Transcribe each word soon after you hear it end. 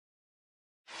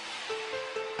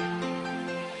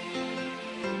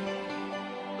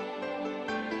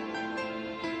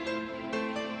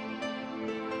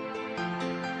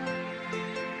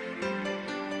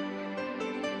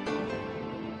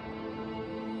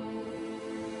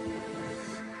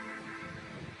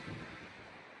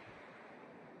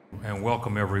and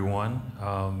welcome everyone.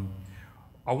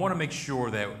 I want to make sure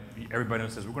that everybody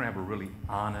understands we're going to have a really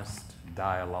honest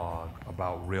dialogue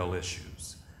about real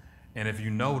issues. And if you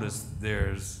notice,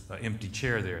 there's an empty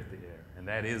chair there at the end, and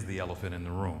that is the elephant in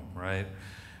the room, right?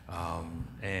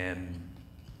 And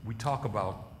we talk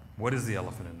about what is the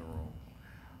elephant in the room.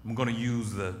 I'm going to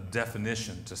use the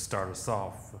definition to start us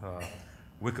off.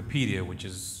 Wikipedia, which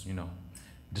is,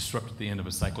 disrupted the end of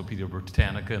Encyclopedia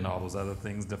Britannica and all those other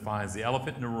things, defines the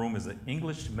elephant in the room as an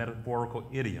English metaphorical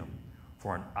idiom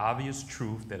for an obvious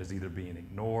truth that is either being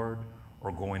ignored or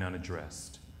going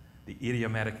unaddressed. The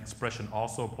idiomatic expression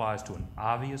also applies to an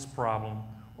obvious problem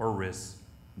or risk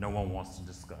no one wants to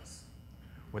discuss.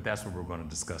 Well, that's what we're going to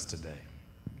discuss today.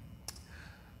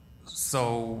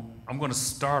 So I'm going to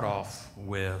start off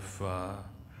with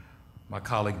my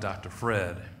colleague, Dr.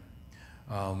 Fred,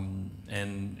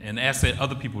 and ask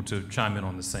other people to chime in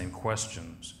on the same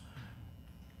questions.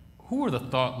 Who were the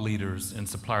thought leaders in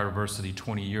supplier diversity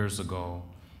 20 years ago,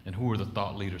 and who are the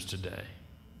thought leaders today?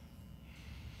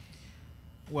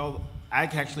 Well, I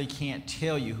actually can't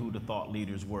tell you who the thought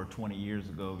leaders were 20 years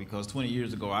ago, because 20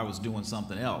 years ago I was doing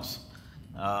something else.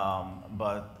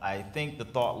 But I think the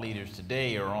thought leaders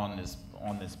today are on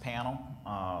this panel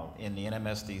in the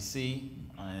NMSDC,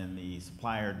 in the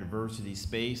supplier diversity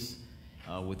space,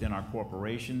 within our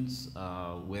corporations,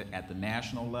 at the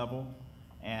national level,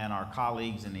 and our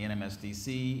colleagues in the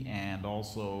NMSDC and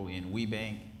also in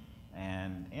WeBank,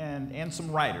 and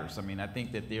some writers. I mean, I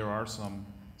think that there are some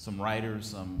writers,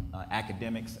 some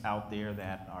academics out there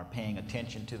that are paying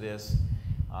attention to this,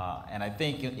 and I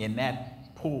think in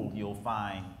that pool you'll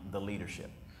find the leadership.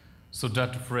 So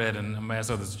Dr. Fred, and I'm going to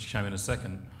ask others to chime in a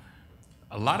second,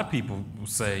 a lot of people will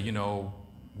say,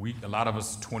 a lot of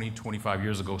us 20, 25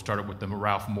 years ago started with the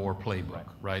Ralph Moore playbook,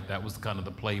 right? That was kind of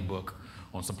the playbook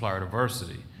on supplier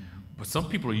diversity. Mm-hmm. But some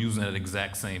people are using that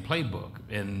exact same playbook,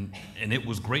 and it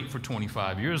was great for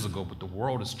 25 years ago, but the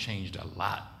world has changed a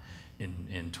lot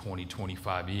in 20,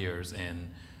 25 years, and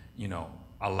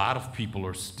a lot of people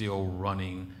are still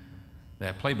running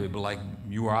that playbook. But like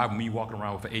you or me walking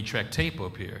around with an 8-track tape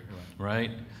up here,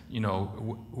 right?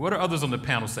 What are others on the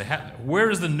panel say? Where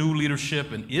is the new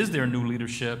leadership, and is there new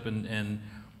leadership, and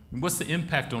what's the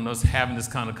impact on us having this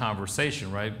kind of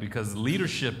conversation, right? Because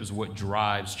leadership is what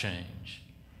drives change.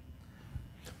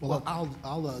 Well,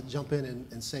 I'll jump in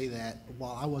and say that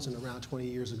while I wasn't around 20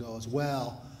 years ago as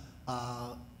well,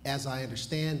 as I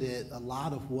understand it, a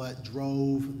lot of what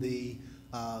drove the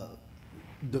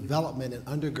development and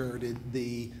undergirded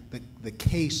the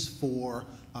case for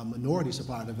minority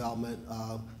supplier development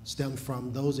stemmed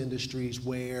from those industries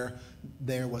where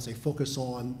there was a focus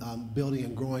on building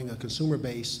and growing a consumer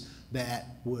base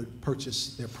that would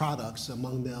purchase their products,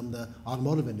 among them the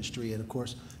automotive industry. And of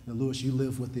course, Louis, you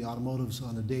live with the automotives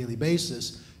on a daily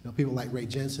basis. People like Ray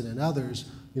Jensen and others,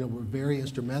 were very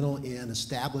instrumental in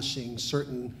establishing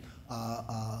certain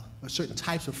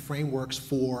types of frameworks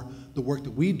for the work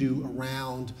that we do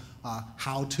around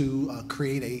how to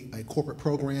create a corporate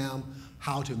program,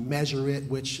 how to measure it,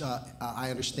 which I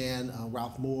understand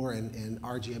Ralph Moore and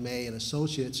RGMA and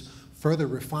Associates further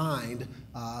refined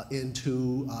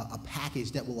into a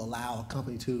package that will allow a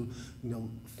company to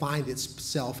find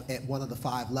itself at one of the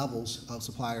 5 levels of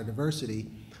supplier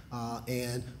diversity.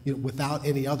 And without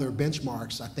any other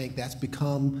benchmarks, I think that's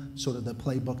become sort of the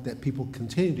playbook that people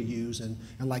continue to use. And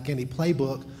like any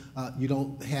playbook, you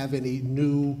don't have any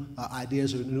new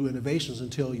ideas or new innovations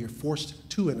until you're forced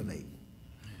to innovate.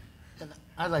 And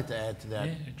I'd like to add to that,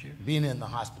 being in the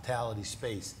hospitality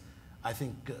space, I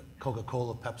think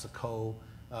Coca-Cola, PepsiCo,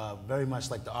 very much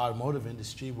like the automotive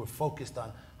industry, we're focused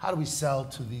on how do we sell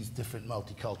to these different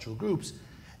multicultural groups.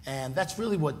 And that's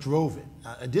really what drove it.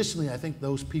 Additionally, I think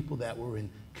those people that were in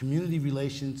community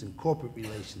relations and corporate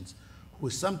relations, who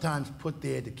were sometimes put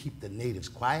there to keep the natives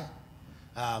quiet,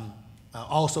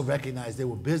 also recognized there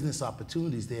were business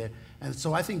opportunities there. And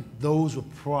so I think those were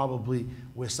probably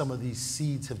where some of these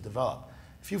seeds have developed.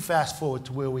 If you fast forward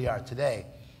to where we are today,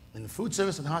 in the food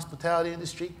service and hospitality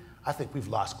industry, I think we've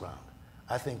lost ground.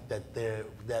 I think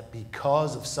that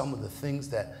because of some of the things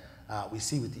that we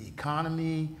see with the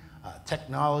economy,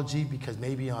 technology, because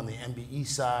maybe on the MBE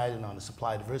side and on the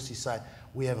supply diversity side,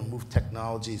 we haven't moved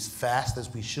technology as fast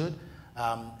as we should.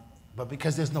 But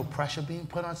because there's no pressure being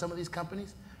put on some of these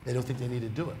companies, they don't think they need to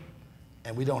do it.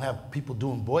 And we don't have people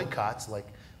doing boycotts like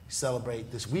we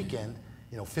celebrate this weekend.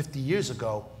 50 years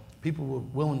ago, people were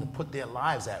willing to put their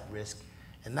lives at risk.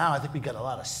 And now I think we got a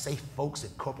lot of safe folks in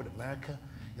corporate America.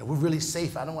 We're really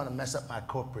safe. I don't want to mess up my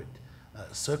corporate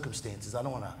circumstances. I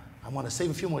want to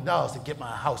save a few more dollars to get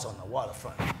my house on the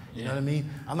waterfront. You know what I mean?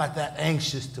 I'm not that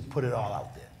anxious to put it all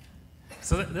out there.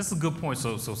 So that's a good point.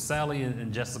 So Sally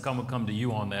and Jessica, I'm gonna come to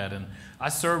you on that. And I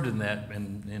served in that,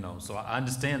 and so I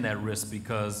understand that risk,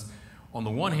 because on the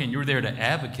one hand, you're there to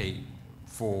advocate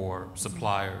for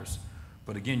suppliers,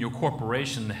 but again, your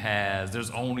corporation there's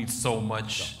only so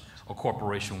much a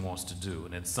corporation wants to do,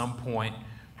 and at some point,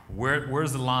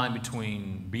 where's the line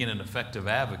between being an effective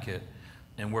advocate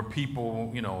and where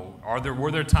people,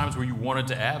 were there times where you wanted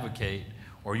to advocate,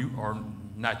 or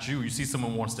not you see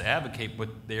someone wants to advocate, but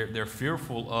they're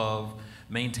fearful of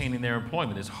maintaining their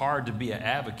employment? It's hard to be an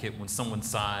advocate when someone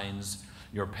signs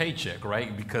your paycheck,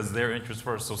 right? Because their interest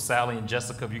first. So Sally and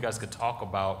Jessica, if you guys could talk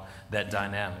about that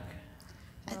dynamic.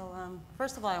 Well,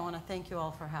 first of all, I want to thank you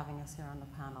all for having us here on the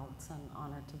panel. It's an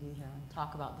honor to be here and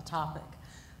talk about the topic.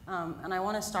 And I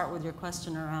want to start with your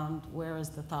question around where is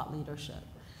the thought leadership.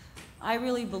 I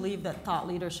really believe that thought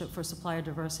leadership for supplier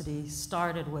diversity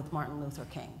started with Martin Luther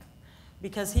King,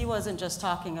 because he wasn't just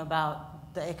talking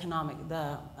about the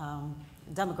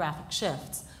demographic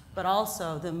shifts, but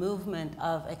also the movement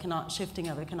of shifting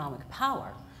of economic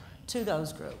power to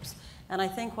those groups. And I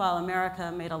think while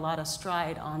America made a lot of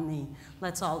stride on the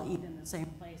let's all eat in the same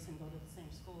place and go to the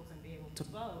same schools and be able to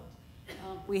vote,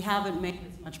 we haven't made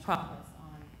as much progress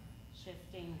on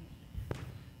shifting,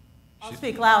 I'll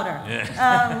speak louder,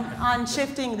 on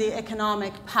shifting the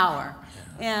economic power.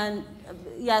 And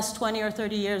yes, 20 or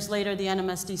 30 years later, the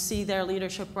NMSDC, their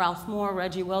leadership, Ralph Moore,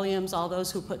 Reggie Williams, all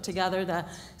those who put together the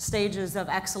stages of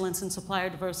excellence in supplier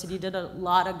diversity, did a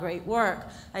lot of great work.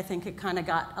 I think it kind of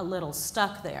got a little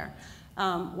stuck there.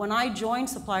 When I joined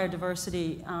supplier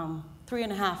diversity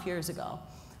 3.5 years ago,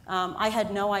 I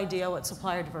had no idea what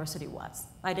supplier diversity was.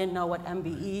 I didn't know what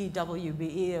MBE,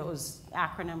 WBE, it was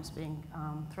acronyms being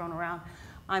thrown around.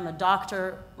 I'm a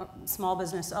doctor, small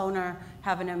business owner,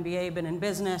 have an MBA, been in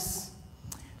business.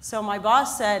 So my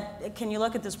boss said, can you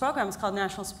look at this program? It's called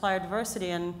National Supplier Diversity,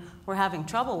 and we're having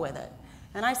trouble with it.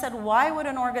 And I said, why would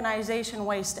an organization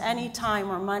waste any time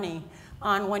or money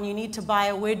on when you need to buy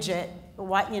a widget?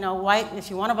 If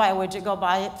you want to buy a widget, go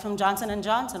buy it from Johnson &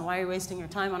 Johnson. Why are you wasting your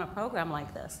time on a program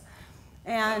like this?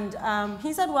 And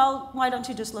he said, well, why don't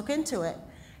you just look into it?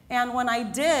 And when I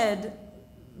did,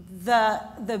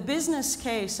 the business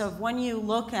case of when you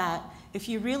look at, if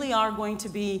you really are going to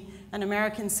be an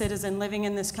American citizen living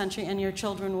in this country and your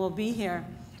children will be here,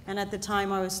 and at the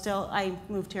time I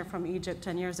moved here from Egypt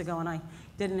 10 years ago and I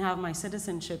didn't have my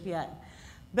citizenship yet.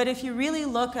 But if you really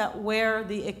look at where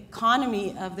the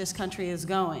economy of this country is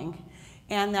going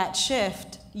and that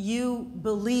shift, you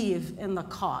believe in the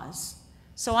cause.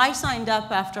 So I signed up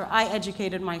after I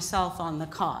educated myself on the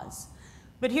cause.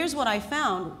 But here's what I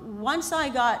found. Once I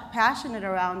got passionate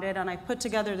around it and I put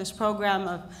together this program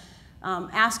of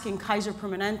asking Kaiser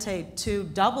Permanente to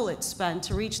double its spend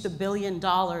to reach the $1 billion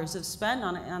of spend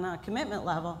on a commitment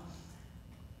level,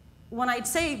 when I'd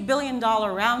say $1 billion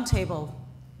roundtable,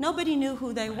 nobody knew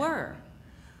who they were.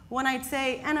 When I'd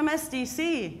say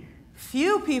NMSDC,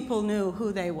 few people knew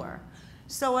who they were.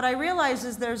 So what I realized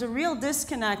is there's a real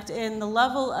disconnect in the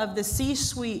level of the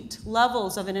C-suite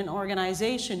levels of an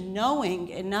organization knowing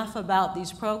enough about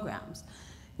these programs.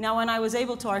 Now, when I was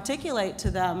able to articulate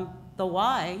to them the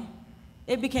why,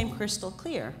 it became crystal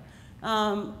clear.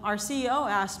 Our CEO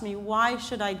asked me, why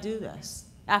should I do this?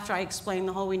 After I explained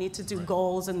the whole, we need to do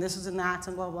goals and this and that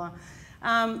and blah, blah.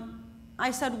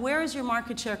 I said, where is your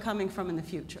market share coming from in the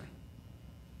future?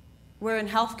 We're in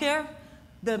healthcare.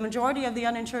 The majority of the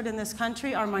uninsured in this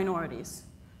country are minorities.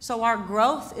 So our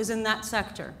growth is in that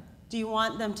sector. Do you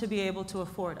want them to be able to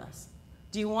afford us?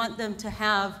 Do you want them to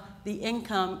have the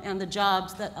income and the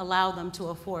jobs that allow them to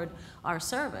afford our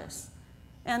service?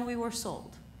 And we were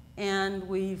sold. And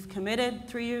we've committed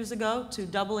 3 years ago to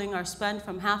doubling our spend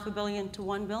from $500 million to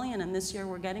 $1 billion, and this year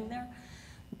we're getting there.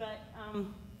 But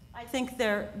I think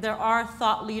there are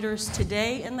thought leaders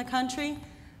today in the country.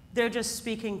 They're just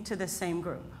speaking to the same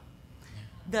group.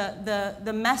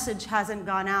 The message hasn't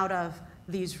gone out of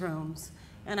these rooms.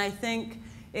 And I think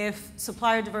if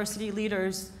supplier diversity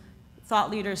leaders, thought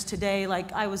leaders today,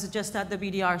 like I was just at the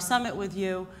BDR Summit with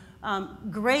you,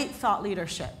 great thought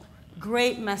leadership,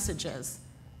 great messages.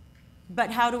 But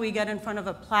how do we get in front of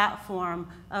a platform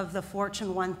of the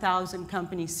Fortune 1000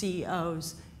 company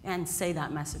CEOs and say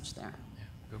that message there? Yeah,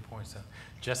 good point, Seth.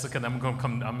 Jessica, I'm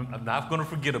not going to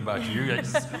forget about you. I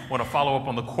just want to follow up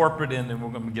on the corporate end, and we're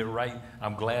going to get right.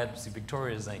 I'm glad. See,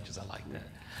 Victoria's anxious. I like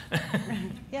that.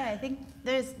 Yeah, I think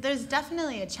there's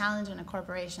definitely a challenge in a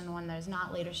corporation when there's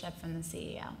not leadership from the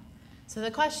CEO. So the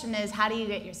question is, how do you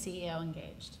get your CEO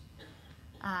engaged?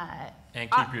 And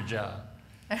keep your job.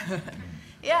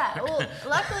 Yeah, well,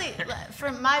 luckily,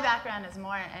 for my background is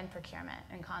more in procurement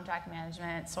and contract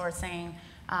management, sourcing,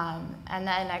 and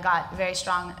then I got very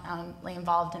strongly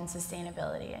involved in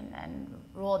sustainability and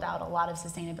rolled out a lot of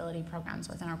sustainability programs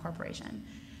within our corporation.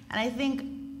 And I think,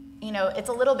 you know, it's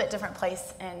a little bit different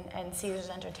place in Caesars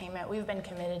Entertainment. We've been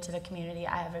committed to the community.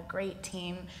 I have a great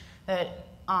team that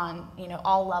on, you know,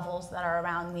 all levels that are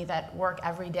around me that work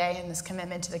every day in this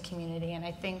commitment to the community. And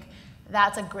I think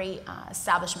that's a great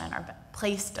establishment or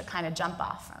place to kind of jump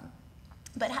off from.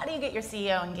 But how do you get your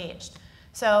CEO engaged?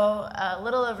 So a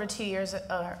little over 2 years,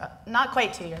 or not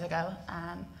quite 2 years ago,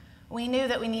 we knew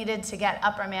that we needed to get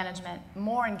upper management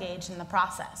more engaged in the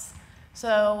process.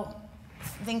 So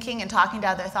thinking and talking to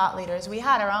other thought leaders, we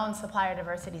had our own Supplier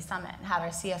Diversity Summit and had our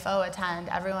CFO attend,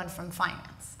 everyone from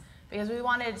finance, because we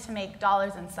wanted to make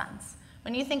dollars and cents.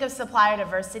 When you think of supplier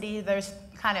diversity, there's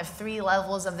kind of 3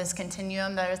 levels of this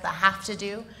continuum. There's the have to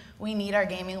do. We need our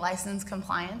gaming license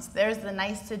compliance. There's the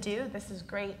nice to do. This is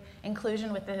great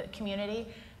inclusion with the community.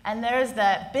 And there's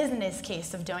the business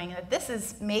case of doing it. This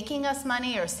is making us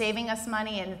money or saving us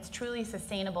money, and it's truly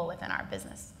sustainable within our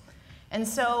business. And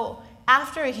so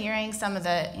after hearing some of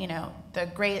the, you know, the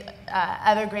great,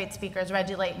 other great speakers,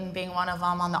 Reggie Layton being one of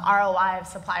them, on the ROI of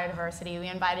supplier diversity, we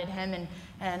invited him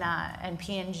and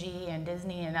P&G and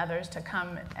Disney and others to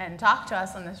come and talk to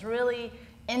us on this really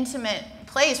intimate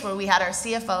place where we had our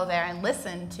CFO there and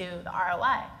listened to the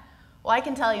ROI. Well, I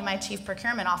can tell you my chief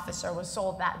procurement officer was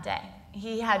sold that day.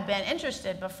 He had been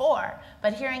interested before,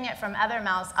 but hearing it from other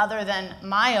mouths other than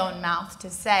my own mouth to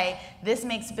say, this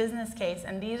makes business case,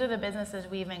 and these are the businesses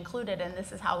we've included, and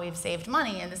this is how we've saved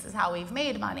money, and this is how we've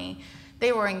made money,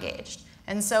 they were engaged.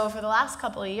 And so for the last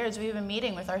couple of years, we've been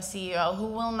meeting with our CEO, who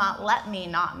will not let me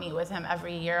not meet with him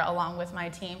every year along with my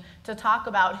team to talk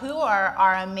about who are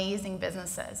our amazing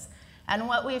businesses. And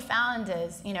what we found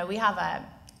is, you know, we have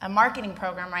a marketing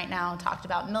program right now talked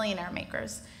about millionaire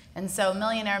makers. And so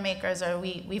millionaire makers are,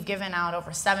 we've given out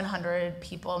over 700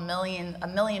 people $1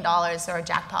 million who are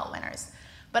jackpot winners.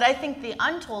 But I think the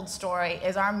untold story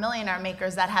is our millionaire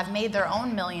makers that have made their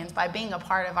own millions by being a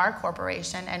part of our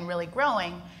corporation and really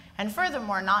growing. And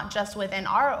furthermore, not just within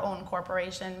our own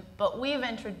corporation, but we've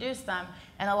introduced them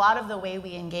in a lot of the way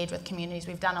we engage with communities.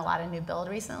 We've done a lot of new build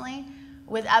recently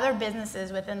with other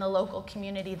businesses within the local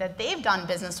community that they've done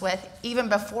business with even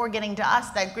before getting to us,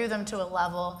 that grew them to a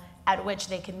level at which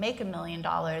they can make $1 million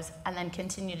and then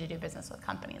continue to do business with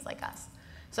companies like us.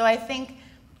 So I think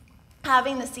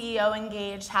having the CEO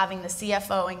engaged, having the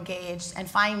CFO engaged, and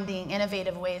finding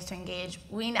innovative ways to engage,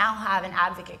 we now have an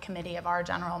advocate committee of our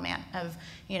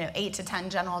 8 to 10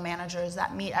 general managers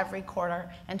that meet every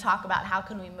quarter and talk about how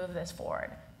can we move this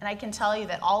forward. And I can tell you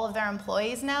that all of their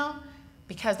employees now,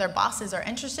 because their bosses are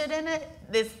interested in it,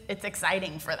 it's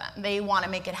exciting for them. They want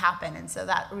to make it happen, and so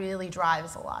that really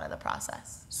drives a lot of the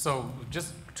process. So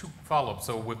just to follow up,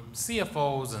 so with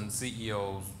CFOs and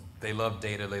CEOs, they love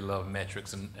data, they love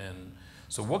metrics, and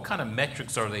so what kind of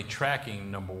metrics are they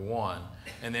tracking, number one?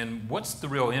 And then what's the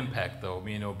real impact, though?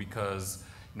 You know, because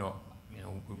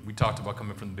we talked about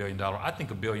coming from the $1 billion. I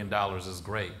think $1 billion is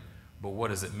great. But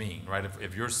what does it mean, right?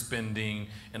 If you're spending,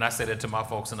 and I say that to my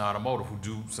folks in automotive who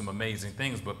do some amazing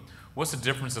things, but what's the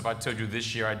difference if I tell you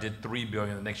this year I did $3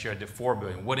 billion, the next year I did $4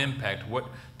 billion? What impact, what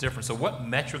difference? So what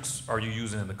metrics are you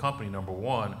using in the company, number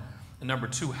one? And number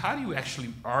two,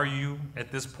 are you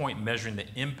at this point measuring the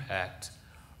impact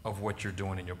of what you're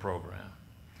doing in your program?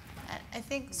 I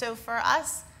think, so for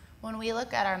us, when we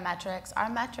look at our metrics,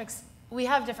 we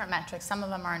have different metrics. Some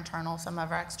of them are internal, some of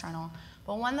them are external.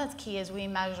 But one that's key is we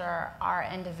measure our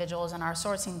individuals and our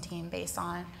sourcing team based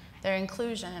on their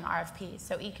inclusion in RFPs.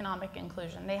 So economic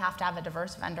inclusion, they have to have a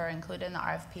diverse vendor included in the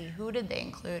RFP. Who did they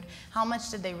include? How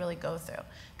much did they really go through?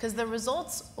 Because the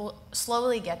results will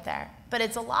slowly get there, but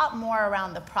it's a lot more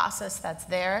around the process that's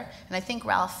there. And I think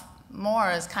Ralph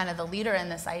Moore is kind of the leader in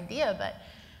this idea, but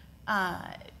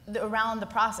around the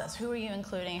process. Who are you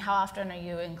including? How often are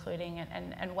you including?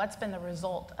 And what's been the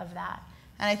result of that?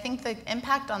 And I think the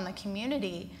impact on the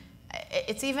community,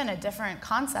 it's even a different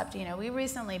concept. You know, we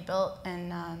recently built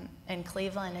in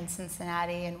Cleveland and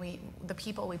Cincinnati, and the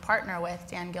people we partner with,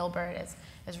 Dan Gilbert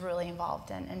is really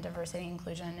involved in diversity and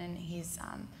inclusion, and he's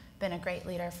been a great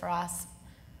leader for us.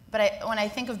 But when I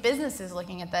think of businesses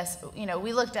looking at this, you know,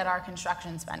 we looked at our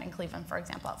construction spend in Cleveland, for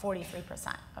example, at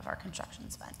 43% of our construction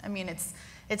spend. I mean,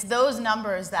 it's those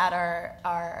numbers that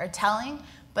are telling.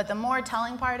 But the more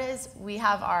telling part is we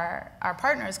have our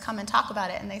partners come and talk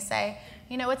about it, and they say,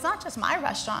 you know, it's not just my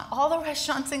restaurant. All the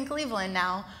restaurants in Cleveland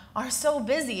now are so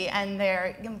busy, and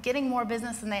they're getting more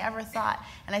business than they ever thought.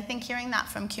 And I think hearing that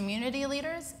from community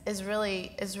leaders is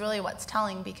really what's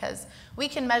telling, because we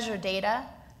can measure data,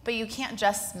 but you can't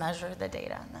just measure the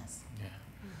data in this.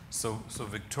 So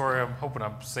Victoria, I'm hoping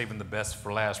I'm saving the best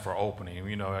for last for opening.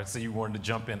 You know, I see you wanted to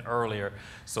jump in earlier,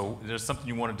 so there's something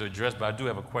you wanted to address, but I do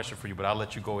have a question for you, but I'll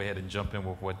let you go ahead and jump in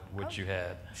with what you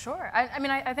had. Sure.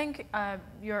 I think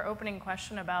your opening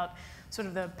question about sort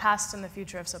of the past and the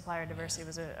future of supplier diversity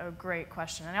was a great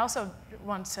question. And I also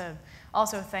want to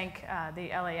thank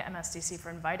the LA MSDC for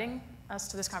inviting us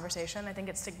to this conversation. I think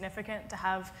it's significant to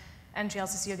have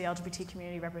NGLCC or the LGBT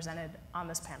community represented on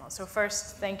this panel. So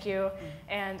first, thank you,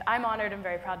 and I'm honored and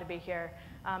very proud to be here.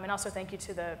 And also thank you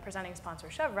to the presenting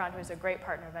sponsor, Chevron, who's a great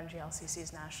partner of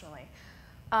NGLCC's nationally.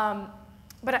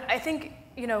 But I think,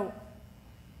 you know,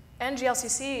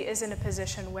 NGLCC is in a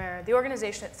position where the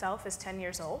organization itself is 10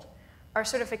 years old. Our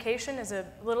certification is a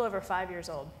little over 5 years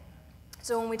old.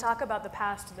 So when we talk about the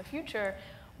past and the future,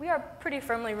 we are pretty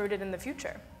firmly rooted in the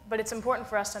future. But it's important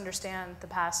for us to understand the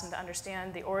past and to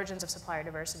understand the origins of supplier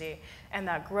diversity and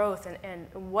that growth and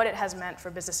what it has meant for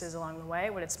businesses along the way,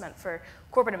 what it's meant for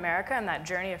corporate America and that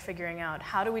journey of figuring out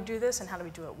how do we do this and how do we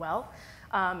do it well.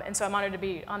 And so I'm honored to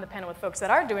be on the panel with folks that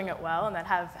are doing it well and that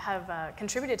have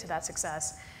contributed to that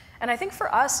success. And I think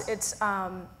for us, it's,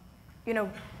 you know,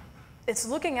 it's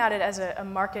looking at it as a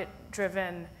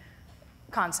market-driven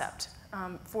concept.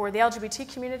 For the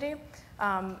LGBT community,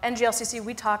 NGLCC,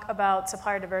 we talk about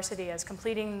supplier diversity as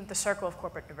completing the circle of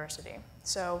corporate diversity.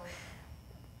 So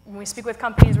when we speak with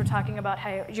companies, we're talking about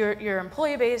how your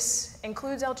employee base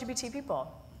includes LGBT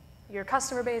people. Your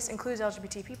customer base includes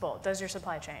LGBT people. Does your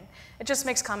supply chain? It just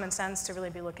makes common sense to really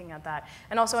be looking at that.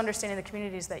 And also understanding the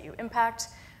communities that you impact,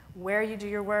 where you do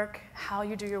your work, how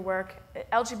you do your work.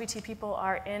 LGBT people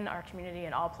are in our community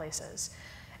in all places.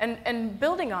 And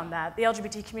building on that, the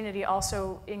LGBT community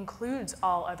also includes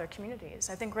all other communities.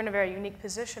 I think we're in a very unique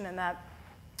position in that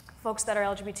folks that are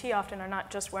LGBT often are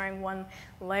not just wearing one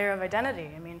layer of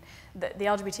identity. I mean, the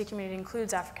LGBT community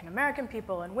includes African American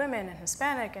people and women and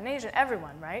Hispanic and Asian,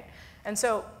 everyone, right? And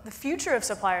so the future of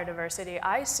supplier diversity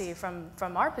I see from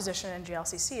our position in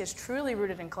GLCC is truly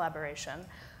rooted in collaboration.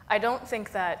 I don't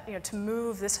think that, you know, to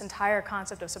move this entire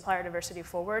concept of supplier diversity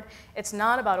forward, it's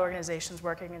not about organizations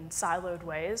working in siloed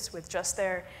ways with just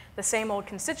the same old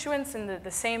constituents and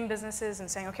the same businesses and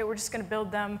saying, okay, we're just going to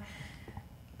build them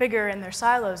bigger in their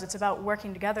silos. It's about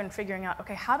working together and figuring out,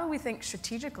 okay, how do we think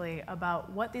strategically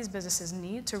about what these businesses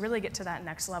need to really get to that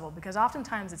next level? Because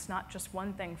oftentimes it's not just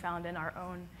one thing found in our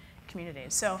own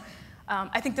communities. So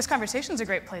I think this conversation is a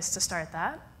great place to start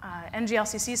that.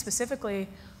 NGLCC specifically,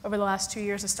 over the last 2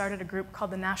 years, has started a group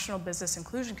called the National Business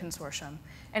Inclusion Consortium.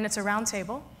 And it's a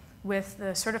roundtable with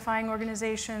the certifying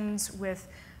organizations, with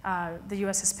the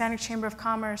U.S. Hispanic Chamber of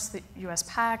Commerce, the U.S.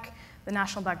 PAC, the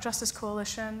National Black Justice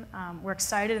Coalition. We're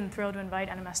excited and thrilled to invite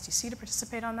NMSDC to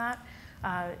participate on that.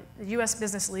 The U.S.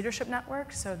 Business Leadership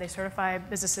Network, so they certify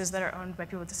businesses that are owned by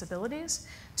people with disabilities,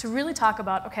 to really talk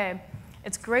about, okay,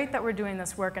 it's great that we're doing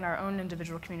this work in our own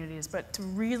individual communities, but to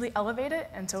really elevate it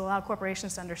and to allow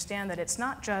corporations to understand that it's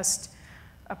not just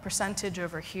a percentage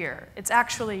over here. It's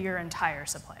actually your entire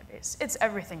supply base. It's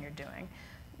everything you're doing.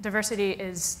 Diversity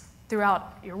is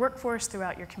throughout your workforce,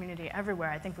 throughout your community, everywhere.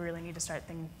 I think we really need to start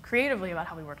thinking creatively about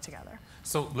how we work together.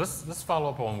 So let's follow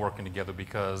up on working together,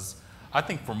 because I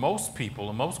think for most people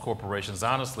and most corporations,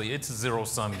 honestly, it's a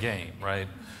zero-sum game, right?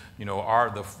 You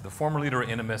know, the former leader of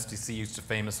NMSDC used to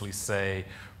famously say,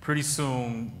 pretty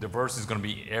soon diversity is going to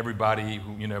be everybody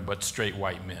who, you know, but straight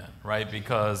white men, right?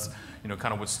 Because, you know,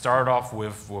 kind of would start off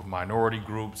with minority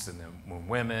groups and then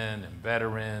women and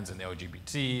veterans and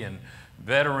LGBT and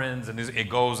veterans, and it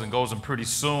goes and pretty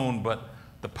soon, but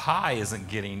the pie isn't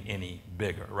getting any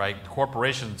bigger, right?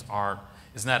 Corporations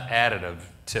it's not additive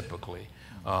typically.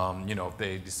 You know, if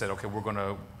they said, okay,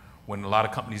 when a lot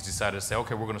of companies decided to say,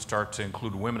 okay, we're going to start to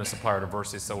include women in supplier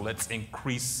diversity, so let's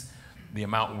increase the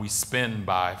amount we spend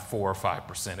by 4 or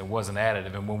 5%. It wasn't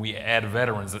additive. And when we add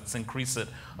veterans, let's increase it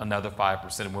another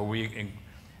 5%. And when we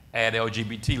add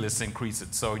LGBT, let's increase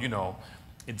it. So, you know,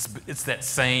 it's that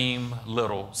same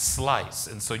little slice.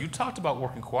 And so you talked about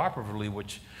working cooperatively,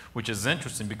 which is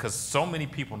interesting, because so many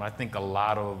people, and I think a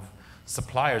lot of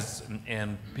suppliers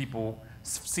and people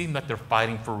seem like they're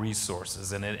fighting for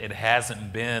resources, and it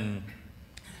hasn't been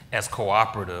as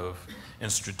cooperative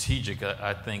and strategic,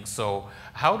 I think. So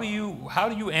how do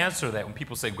you answer that when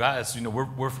people say, guys, you know,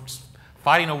 we're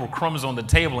fighting over crumbs on the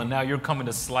table, and now you're coming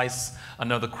to slice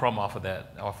another crumb off of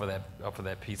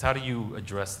that piece? How do you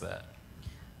address that?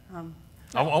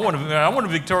 I want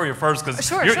Victoria first because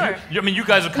Sure. I mean, you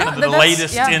guys are kind of the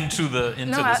latest into the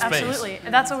space. Absolutely.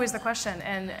 That's always the question,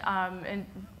 and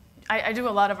I do a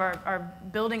lot of our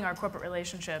building our corporate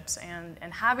relationships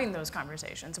and having those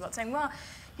conversations about saying, well,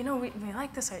 you know, we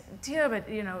like this idea, but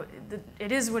you know,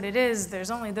 it is what it is. There's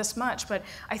only this much. But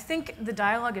I think the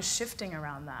dialogue is shifting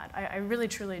around that. I really,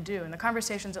 truly do. And the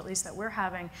conversations, at least that we're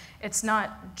having, it's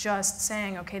not just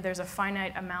saying, okay, there's a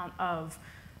finite amount of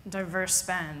diverse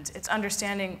spend. It's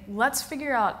understanding, let's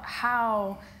figure out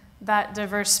how that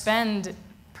diverse spend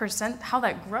how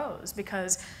that grows,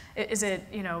 because is it,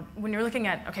 you know, when you're looking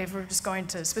at, okay, if we're just going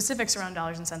to specifics around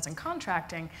dollars and cents in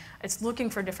contracting, it's looking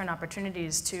for different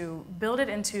opportunities to build it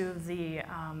into the,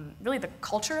 really the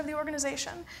culture of the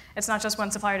organization. It's not just one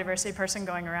supplier diversity person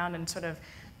going around and sort of,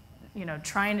 you know,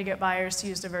 trying to get buyers to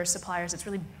use diverse suppliers. It's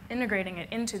really integrating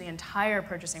it into the entire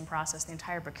purchasing process, the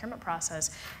entire procurement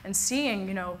process, and seeing,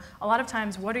 you know, a lot of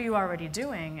times, what are you already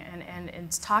doing? And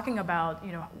it's talking about,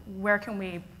 you know, where can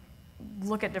we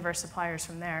look at diverse suppliers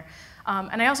from there.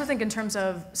 And I also think in terms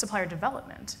of supplier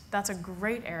development, that's a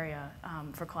great area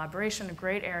for collaboration, a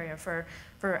great area for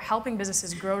helping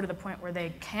businesses grow to the point where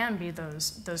they can be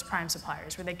those prime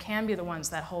suppliers, where they can be the ones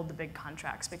that hold the big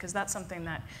contracts, because that's something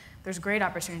that there's great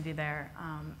opportunity there.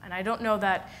 And I don't know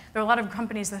that there are a lot of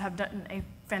companies that have done a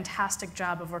fantastic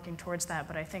job of working towards that,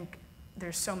 but I think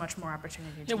there's so much more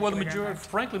opportunity to well,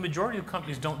 majority of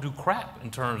companies don't do crap in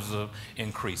terms of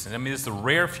increasing. I mean, it's the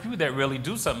rare few that really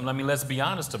do something. I mean, let's be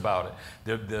honest about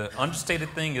it. The understated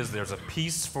thing is there's a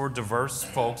piece for diverse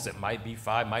folks that might be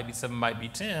 5, might be 7, might be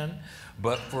 10,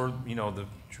 but for, you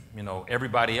know,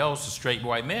 everybody else, the straight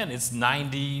white men, it's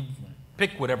 90.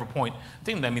 Pick whatever point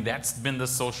thing. I mean, that's been the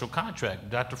social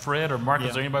contract. Dr. Fred or Marcus,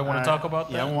 does anybody want to talk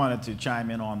about that? Yeah, I wanted to chime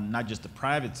in on not just the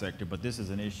private sector, but this is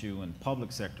an issue in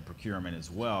public sector procurement as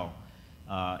well.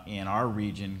 In our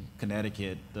region,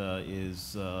 Connecticut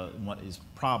is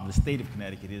probably, the state of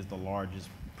Connecticut is the largest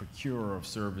procurer of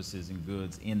services and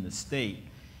goods in the state.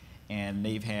 And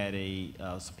they've had a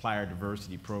supplier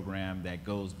diversity program that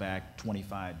goes back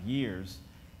 25 years.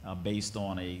 Based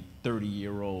on a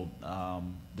 30-year-old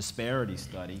disparity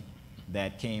study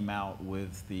that came out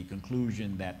with the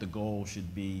conclusion that the goal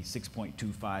should be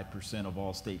 6.25% of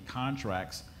all state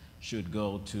contracts should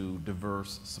go to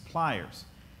diverse suppliers.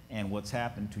 And what's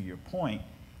happened, to your point,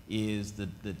 is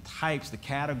the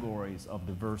categories of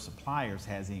diverse suppliers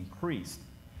has increased.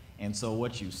 And so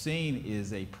what you've seen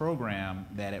is a program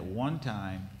that at one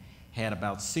time had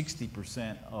about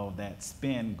 60% of that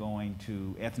spend going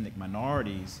to ethnic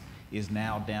minorities is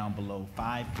now down below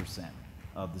 5%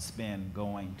 of the spend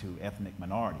going to ethnic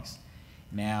minorities.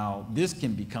 Now, this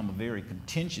can become a very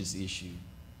contentious issue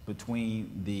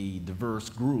between the diverse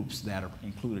groups that are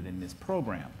included in this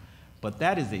program. But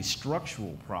that is a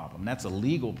structural problem. That's a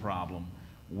legal problem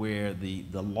where the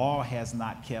law has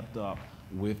not kept up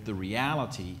with the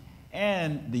reality.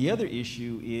 And the other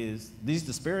issue is these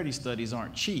disparity studies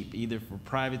aren't cheap, either for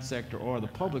private sector or the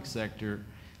public sector,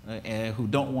 who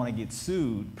don't want to get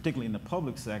sued, particularly in the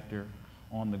public sector,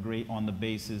 on the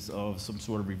basis of some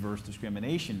sort of reverse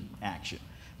discrimination action.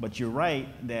 But you're right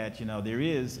that, you know, there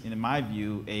is, in my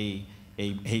view, a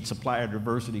supplier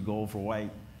diversity goal for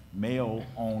white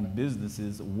male-owned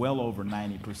businesses well over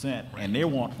 90%, and they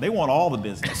want all the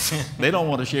business. They don't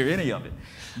want to share any of it.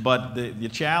 But the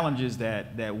challenges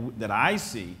that I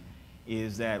see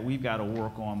is that we've got to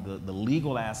work on the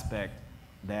legal aspect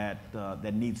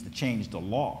that needs to change the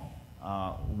law,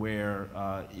 where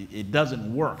it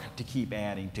doesn't work to keep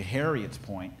adding, to Harriet's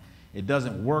point, it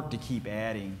doesn't work to keep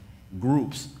adding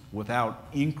groups without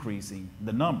increasing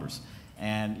the numbers.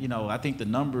 And, you know, I think the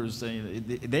numbers,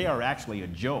 they are actually a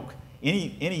joke.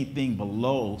 Anything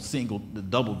below the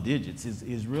double digits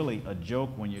is really a joke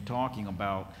when you're talking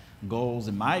about goals,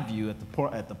 in my view,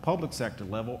 at the public sector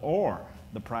level or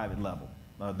the private level,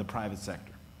 the private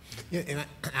sector. Yeah, and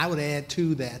I would add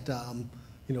too that,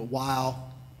 you know,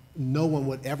 while no one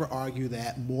would ever argue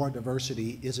that more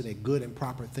diversity isn't a good and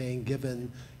proper thing,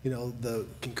 given, you know, the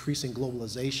increasing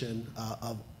globalization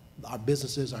of our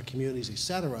businesses, our communities, et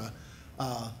cetera.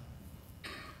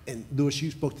 And Louis, you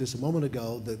spoke to this a moment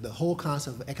ago, the whole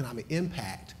concept of economic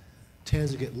impact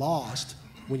tends to get lost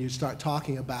when you start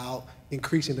talking about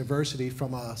increasing diversity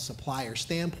from a supplier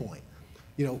standpoint.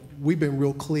 You know, we've been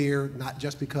real clear, not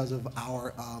just because of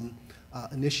our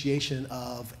initiation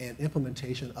of and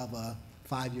implementation of a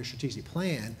 5-year strategic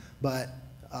plan, but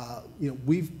you know,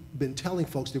 we've been telling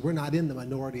folks that we're not in the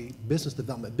minority business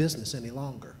development business any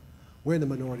longer. We're in the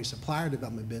minority supplier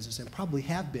development business and probably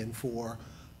have been for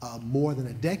more than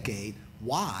a decade.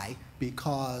 Why?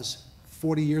 Because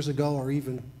 40 years ago, or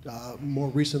even more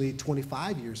recently,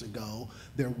 25 years ago,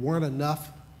 there weren't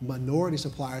enough minority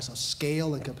suppliers of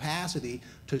scale and capacity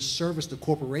to service the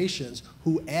corporations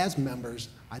who, as members,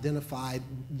 identified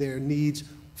their needs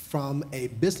from a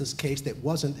business case that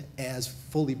wasn't as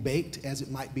fully baked as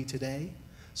it might be today.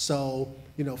 So,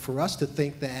 you know, for us to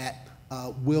think that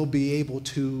we'll be able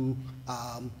to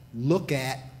look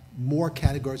at more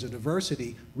categories of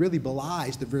diversity really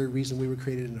belies the very reason we were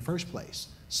created in the first place.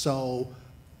 So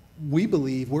we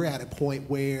believe we're at a point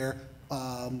where,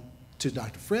 to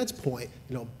Dr. Fred's point,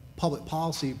 you know, public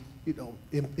policy, you know,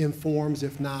 informs,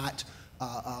 if not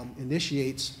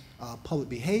initiates public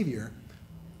behavior.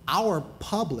 Our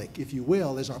public, if you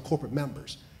will, is our corporate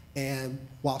members. And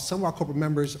while some of our corporate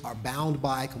members are bound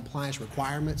by compliance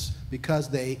requirements because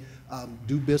they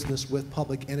do business with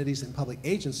public entities and public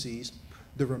agencies,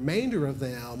 the remainder of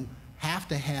them have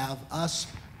to have us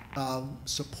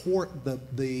support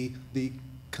the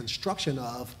construction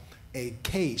of a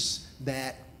case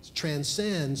that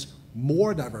transcends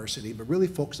more diversity, but really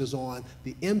focuses on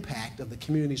the impact of the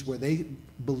communities where they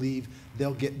believe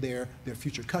they'll get their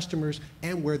future customers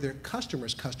and where their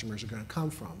customers' customers are going to come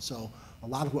from. So a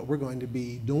lot of what we're going to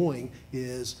be doing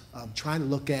is trying to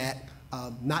look at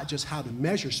not just how to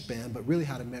measure spend, but really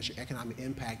how to measure economic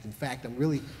impact. In fact, I'm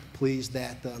really pleased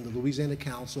that the Louisiana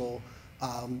Council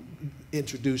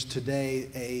introduced today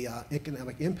a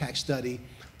economic impact study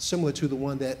similar to the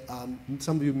one that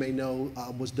some of you may know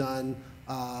was done,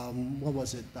 what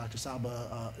was it, Dr.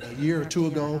 Saba, a year or two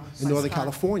ago in Northern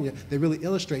California, that really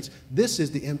illustrates this is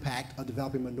the impact of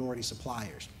developing minority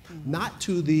suppliers. Not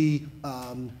to the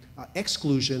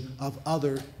exclusion of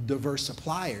other diverse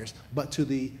suppliers, but to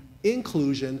the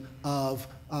inclusion of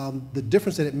the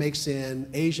difference that it makes in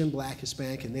Asian, Black,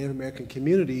 Hispanic, and Native American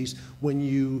communities when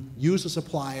you use a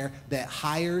supplier that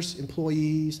hires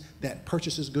employees, that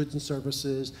purchases goods and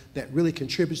services, that really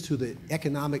contributes to the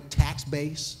economic tax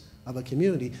base of a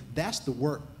community. That's the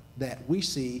work that we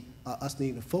see us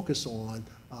needing to focus on,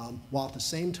 while at the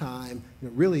same time, you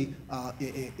know, really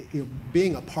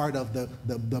being a part of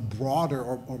the broader,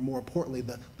 or more importantly,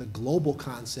 the global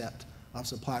concept of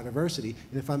supplier diversity.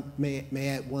 And if I may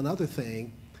add one other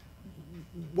thing,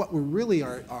 what we really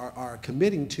are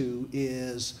committing to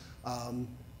is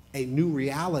a new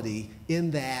reality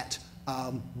in that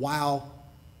while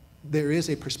there is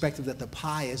a perspective that the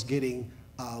pie is getting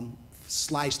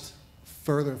sliced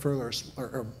further and further,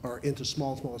 or into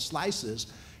smaller and smaller slices,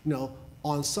 you know,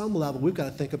 on some level we've got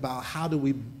to think about how do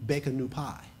we bake a new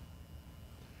pie?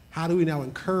 How do we now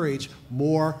encourage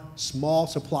more small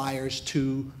suppliers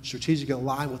to strategically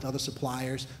align with other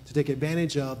suppliers, to take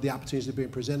advantage of the opportunities that are being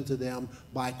presented to them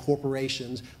by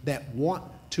corporations that want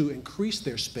to increase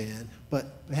their spend,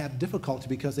 but have difficulty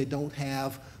because they don't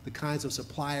have the kinds of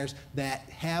suppliers that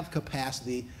have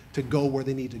capacity to go where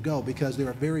they need to go, because there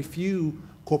are very few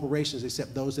corporations,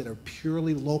 except those that are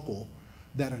purely local,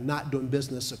 that are not doing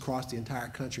business across the entire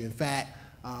country. In fact,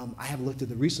 I haven't looked at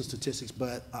the recent statistics,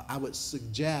 but I would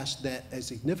suggest that a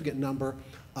significant number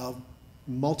of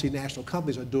multinational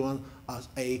companies are doing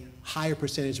a higher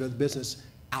percentage of business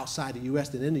outside the U.S.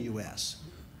 than in the U.S.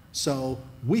 So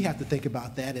we have to think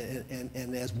about that,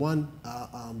 and as one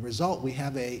result, we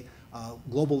have a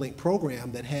Global Link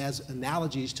program that has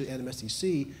analogies to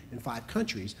NMSDC in 5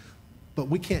 countries, but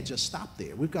we can't just stop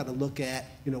there. We've got to look at,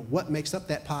 you know, what makes up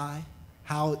that pie.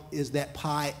 How is that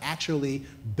pie actually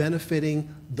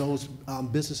benefiting those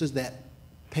businesses that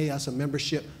pay us a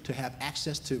membership to have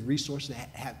access to resources,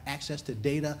 have access to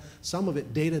data, some of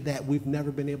it data that we've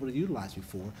never been able to utilize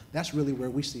before? That's really where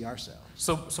we see ourselves.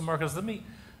 So Marcus, let me,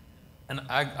 and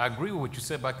I agree with what you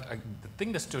said, but the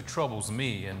thing that still troubles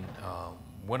me, and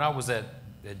when I was at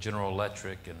General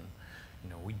Electric, and you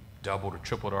know, we doubled or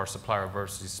tripled our supplier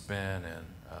diversity spend, and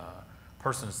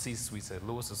person in C-suite said,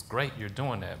 Louis, it's great you're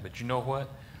doing that, but you know what?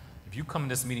 If you come in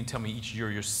this meeting and tell me each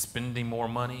year you're spending more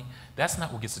money, that's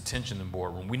not what gets attention in the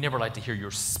boardroom. We never like to hear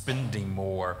you're spending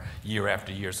more year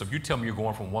after year. So if you tell me you're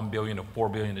going from 1 billion to 4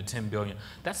 billion to 10 billion,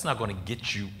 that's not going to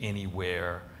get you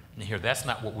anywhere in here. That's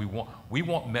not what we want. We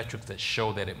want metrics that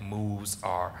show that it moves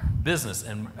our business.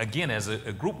 And again, as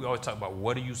a group, we always talk about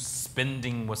what are you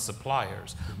spending with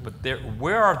suppliers, but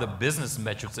where are the business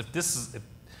metrics? If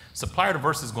supplier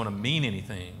diversity is going to mean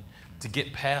anything to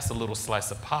get past a little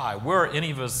slice of pie, where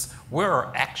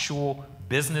are actual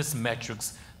business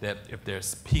metrics that, if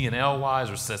there's P&L wise,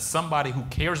 or says somebody who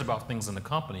cares about things in the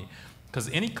company, because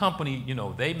any company, you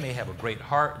know, they may have a great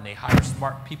heart and they hire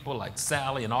smart people like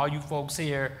Sally and all you folks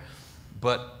here,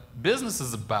 but business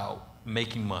is about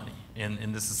making money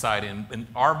in this society, and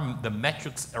the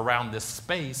metrics around this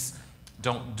space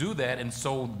don't do that, and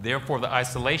so therefore the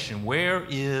isolation.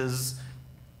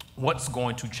 What's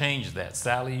going to change that?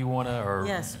 Sally, you want to? Or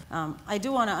Yes, I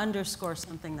do want to underscore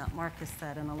something that Marcus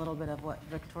said and a little bit of what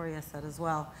Victoria said as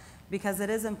well, because it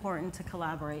is important to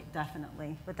collaborate,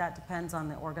 definitely, but that depends on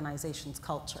the organization's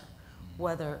culture.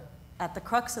 Whether at the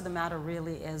crux of the matter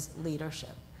really is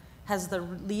leadership. Has the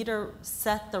leader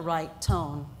set the right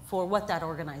tone for what that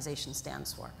organization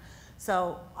stands for?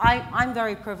 So I'm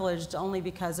very privileged only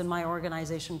because in my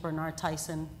organization, Bernard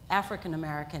Tyson,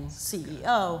 African-American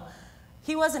CEO,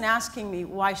 he wasn't asking me,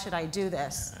 why should I do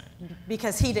this?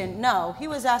 Because he didn't know. He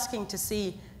was asking to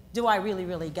see, do I really,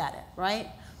 really get it, right?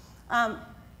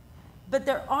 But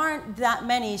there aren't that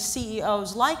many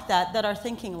CEOs like that that are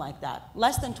thinking like that.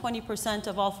 Less than 20%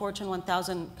 of all Fortune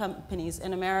 1000 companies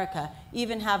in America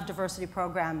even have diversity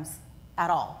programs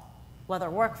at all, whether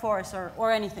workforce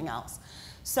or anything else.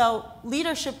 So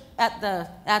leadership at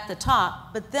the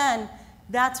top, but then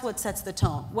that's what sets the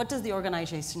tone. What does the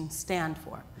organization stand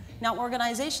for? Now,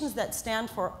 organizations that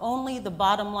stand for only the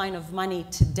bottom line of money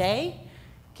today,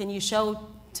 can you show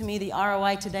to me the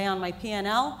ROI today on my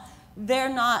P&L? They're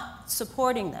not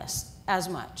supporting this as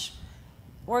much.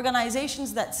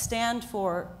 Organizations that stand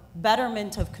for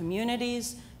betterment of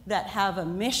communities, that have a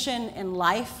mission in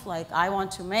life, like I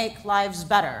want to make lives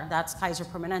better, that's Kaiser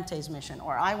Permanente's mission,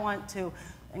 or I want to,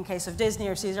 in case of Disney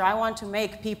or Caesar, I want to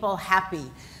make people happy.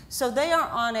 So they are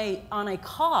on a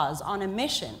cause, on a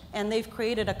mission, and they've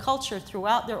created a culture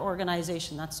throughout their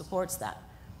organization that supports that.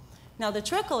 Now, the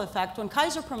trickle effect, when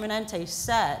Kaiser Permanente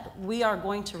said, we are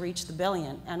going to reach the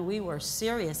billion, and we were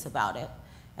serious about it,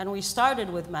 and we started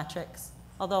with metrics,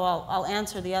 although I'll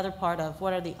answer the other part of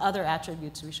what are the other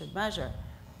attributes we should measure.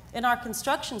 In our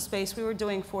construction space, we were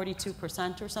doing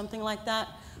 42% or something like that,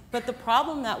 but the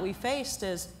problem that we faced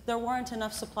is there weren't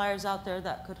enough suppliers out there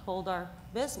that could hold our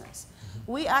business.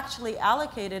 We actually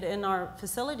allocated in our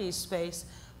facilities space,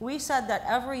 we said that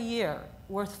every year,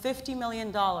 worth $50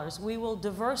 million, we will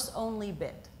diverse-only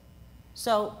bid.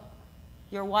 So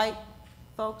your white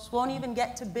folks won't even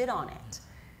get to bid on it.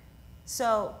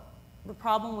 So the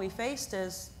problem we faced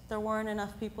is there weren't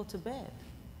enough people to bid.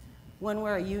 When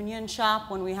we're a union shop,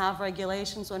 when we have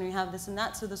regulations, when we have this and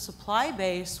that, so the supply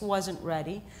base wasn't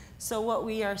ready. So what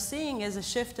we are seeing is a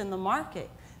shift in the market.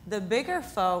 The bigger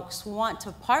folks want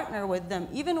to partner with them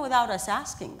even without us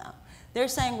asking them. They're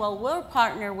saying, well, we'll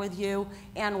partner with you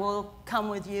and we'll come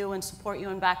with you and support you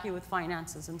and back you with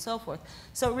finances and so forth.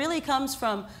 So it really comes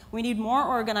from, we need more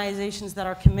organizations that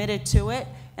are committed to it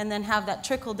and then have that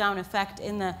trickle-down effect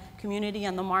in the community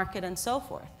and the market and so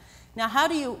forth. Now, how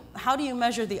do you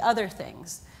measure the other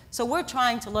things? So we're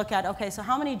trying to look at, okay, so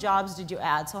how many jobs did you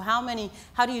add? So how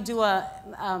do you do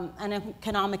an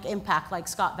economic impact like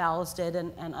Scott Valls did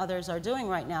and others are doing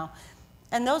right now?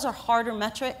 And those are harder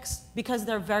metrics because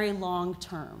they're very long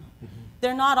term.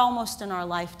 They're not almost in our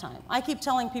lifetime. I keep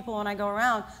telling people when I go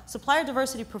around, supplier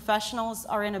diversity professionals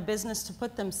are in a business to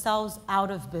put themselves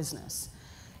out of business.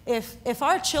 If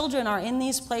our children are in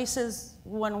these places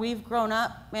when we've grown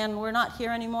up and we're not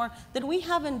here anymore, then we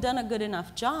haven't done a good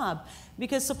enough job,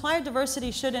 because supplier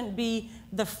diversity shouldn't be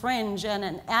the fringe and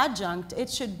an adjunct. It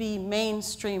should be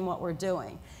mainstream what we're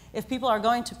doing. If people are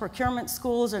going to procurement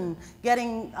schools and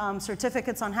getting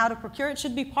certificates on how to procure, it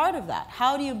should be part of that.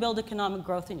 How do you build economic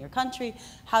growth in your country?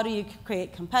 How do you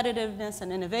create competitiveness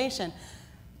and innovation?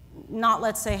 Not,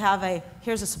 let's say,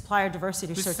 here's a supplier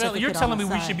diversity certificate. You're telling me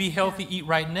we should be healthy, eat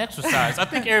right, and exercise. I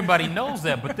think everybody knows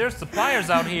that, but there's suppliers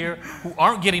out here who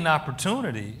aren't getting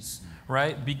opportunities,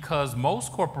 right? Because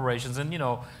most corporations, and you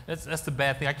know, that's the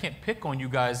bad thing. I can't pick on you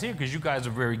guys here because you guys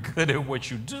are very good at what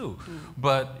you do.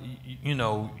 But you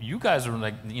know, you guys are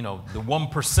like, you know, the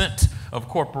 1% of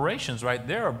corporations, right?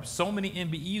 There are so many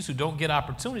MBEs who don't get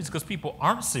opportunities because people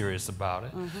aren't serious about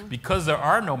it, because there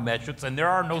are no metrics and there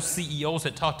are no CEOs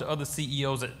that talk to other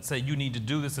CEOs that say you need to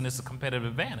do this and it's a competitive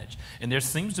advantage. And there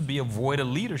seems to be a void of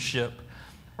leadership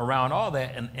around all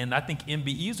that, and I think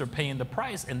MBEs are paying the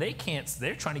price, and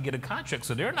they're trying to get a contract,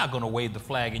 so they're not going to wave the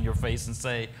flag in your face and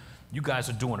say, you guys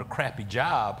are doing a crappy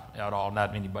job at all,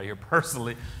 not anybody here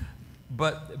personally,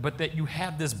 but that you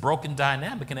have this broken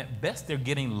dynamic, and at best they're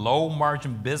getting low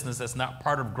margin business that's not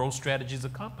part of growth strategies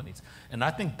of companies. And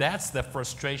I think that's the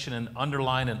frustration and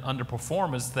underlying and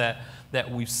underperformance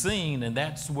that we've seen, and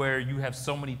that's where you have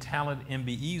so many talented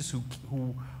MBEs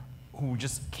who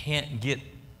just can't get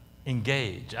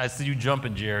engage. I see you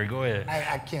jumping, Jerry. Go ahead.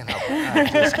 I can't help it.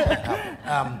 I just can't help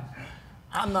it.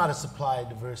 I'm not a supplier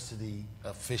diversity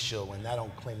official, and I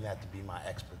don't claim that to be my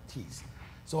expertise.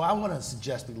 So I want to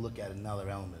suggest we look at another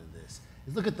element of this.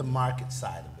 Is look at the market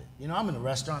side of it. You know, I'm in the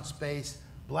restaurant space.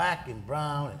 Black and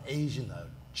brown and Asian are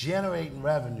generating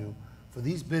revenue for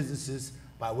these businesses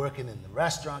by working in the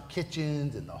restaurant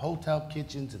kitchens and the hotel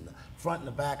kitchens and the front and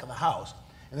the back of the house.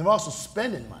 And they're also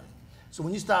spending money. So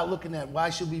when you start looking at why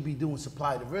should we be doing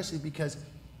supply diversity, because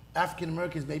African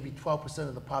Americans may be 12%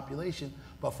 of the population,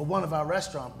 but for one of our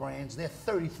restaurant brands, they're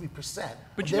 33%.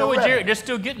 But you know what, Jerry? They're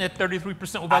still getting that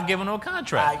 33% without giving them a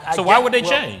contract. So why would they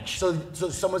change? So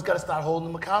someone's got to start holding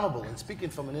them accountable. And speaking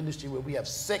from an industry where we have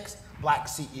 6 black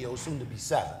CEOs, soon to be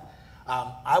 7,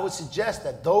 I would suggest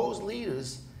that those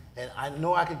leaders, and I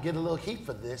know I could get a little heat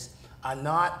for this, are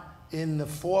not in the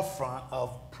forefront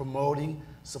of promoting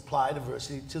supply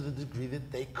diversity to the degree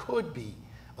that they could be,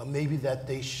 or maybe that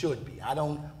they should be. I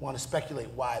don't want to speculate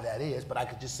why that is, but I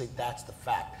could just say that's the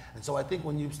fact. And so I think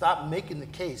when you stop making the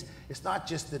case, it's not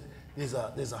just that there's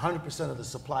 100% of the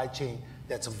supply chain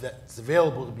that's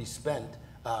available to be spent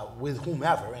with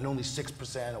whomever, and only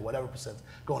 6% or whatever percent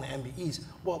going to MBEs.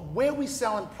 Well, where are we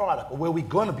selling product, or where are we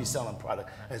going to be selling product,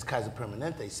 as Kaiser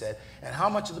Permanente said, and how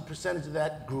much of the percentage of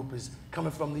that group is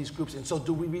coming from these groups? And so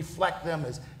do we reflect them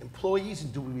as employees,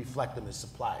 and do we reflect them as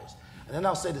suppliers? And then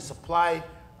I'll say the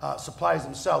suppliers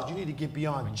themselves, you need to get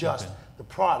beyond just the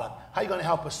product. How are you going to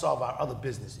help us solve our other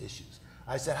business issues?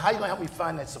 I said, how are you going to help me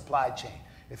find that supply chain?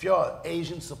 If you're an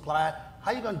Asian supplier, how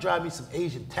are you going to drive me some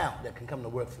Asian talent that can come to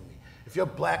work for me? If you're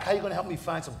black, how are you going to help me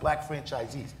find some black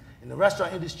franchisees? In the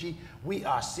restaurant industry, we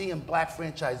are seeing black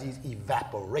franchisees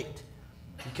evaporate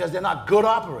because they're not good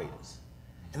operators.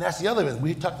 And that's the other thing.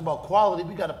 We talked about quality.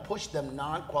 We got to push them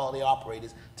non-quality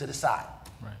operators to the side.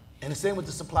 Right. And the same with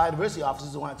the supply diversity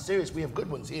officers who aren't serious. We have good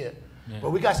ones here. Yeah.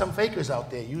 But we got some fakers out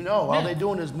there, you know. All they're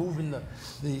doing is moving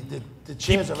the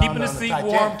chairs around. Keeping the seat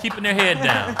warm, keeping their head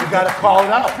down. You got to call it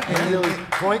out and really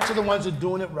point to the ones who are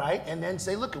doing it right, and then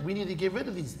say, look, we need to get rid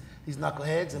of these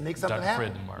knuckleheads and make something happen.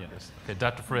 Dr. Fred and Marcus. Okay,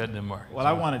 Dr. Fred and Marcus. Well,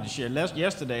 I wanted to share.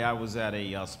 Yesterday, I was at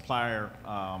a supplier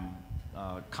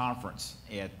conference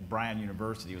at Bryan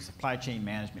University. It was a supply chain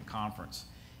management conference.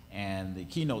 And the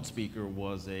keynote speaker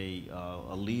was a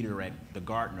leader at the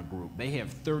Gartner Group. They have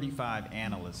 35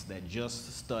 analysts that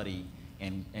just study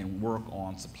and work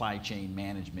on supply chain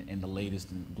management and the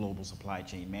latest in global supply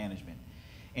chain management.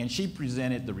 And she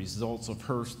presented the results of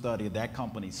her study, that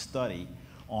company's study,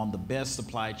 on the best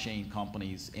supply chain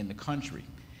companies in the country.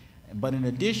 But in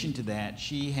addition to that,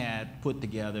 she had put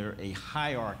together a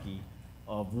hierarchy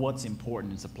of what's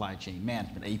important in supply chain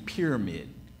management, a pyramid.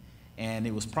 And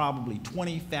it was probably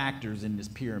 20 factors in this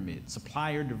pyramid.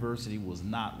 Supplier diversity was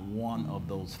not one of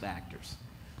those factors.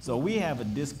 So we have a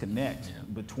disconnect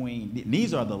between,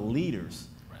 these are the leaders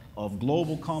of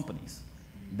global companies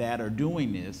that are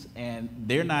doing this, and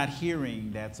they're not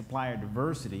hearing that supplier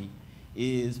diversity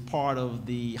is part of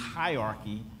the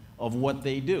hierarchy of what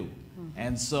they do.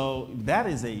 And so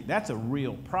that's a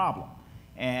real problem.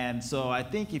 And so I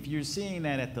think if you're seeing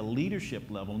that at the leadership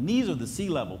level, and these are the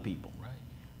C-level people,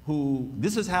 who,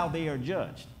 this is how they are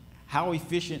judged. How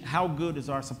efficient, how good is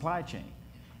our supply chain?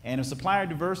 And if supplier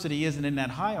diversity isn't in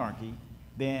that hierarchy,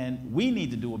 then we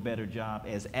need to do a better job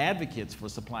as advocates for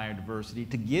supplier diversity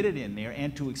to get it in there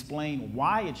and to explain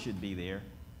why it should be there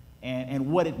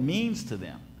and what it means to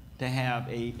them to have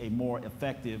a more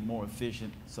effective, more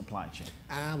efficient supply chain.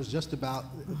 I was just about,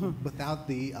 without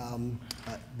the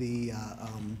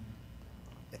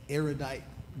erudite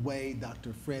way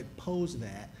Dr. Fred posed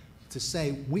that, to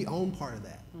say we own part of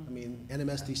that. I mean,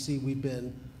 NMSDC, we've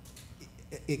been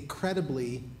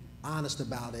incredibly honest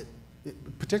about it,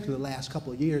 particularly the last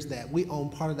couple of years, that we own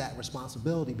part of that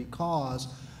responsibility because,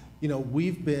 you know,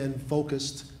 we've been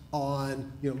focused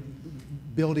on, you know,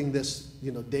 building this,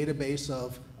 you know, database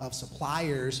of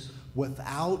suppliers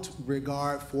without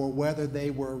regard for whether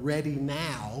they were ready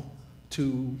now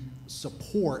to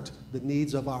support the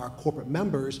needs of our corporate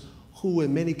members, who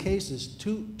in many cases,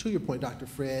 to your point, Dr.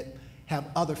 Fred, have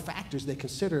other factors they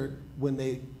consider when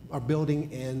they are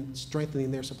building and strengthening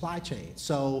their supply chain.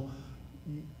 So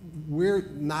we're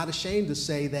not ashamed to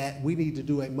say that we need to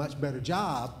do a much better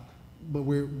job, but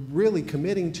we're really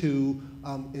committing to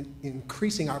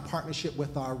increasing our partnership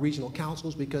with our regional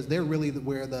councils, because they're really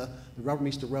where the rubber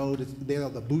meets the road. They're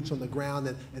the boots on the ground,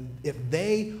 and if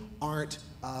they aren't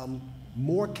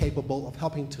more capable of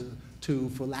helping to,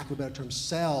 for lack of a better term,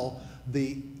 sell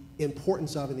the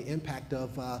importance of and the impact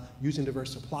of using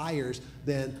diverse suppliers,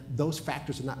 then those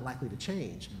factors are not likely to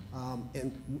change.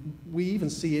 And we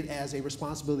even see it as a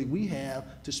responsibility we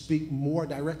have to speak more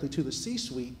directly to the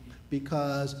C-suite,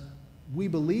 because we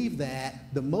believe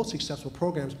that the most successful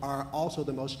programs are also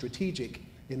the most strategic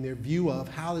in their view of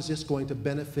how is this going to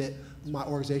benefit my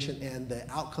organization and the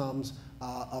outcomes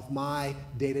of my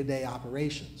day-to-day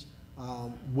operations.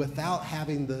 Without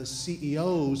having the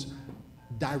CEOs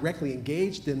directly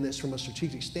engaged in this from a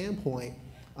strategic standpoint,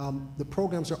 the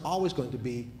programs are always going to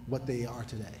be what they are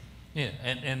today. Yeah,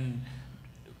 and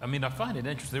I mean, I find it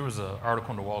interesting. There was an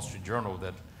article in the Wall Street Journal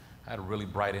that I had a really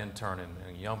bright intern,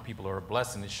 and young people are a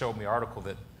blessing. It showed me an article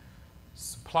that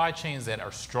supply chains that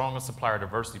are strong in supplier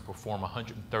diversity perform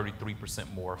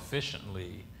 133% more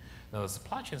efficiently. Now, the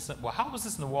supply chain said, well, how was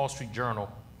this in the Wall Street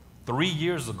Journal 3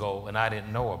 years ago and I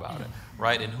didn't know about it,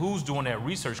 right? And who's doing that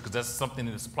research? Because that's something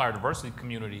that the supplier diversity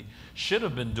community should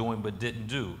have been doing but didn't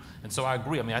do. And so I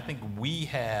agree. I mean, I think we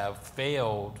have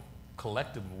failed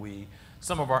collectively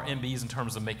some of our MBEs in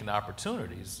terms of making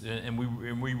opportunities. And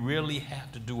we really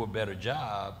have to do a better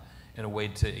job in a way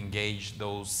to engage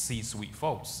those C-suite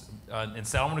folks. And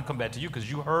so I want to come back to you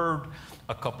because you heard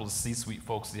a couple of C-suite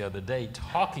folks the other day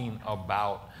talking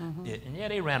about it, and yeah,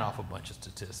 they ran off a bunch of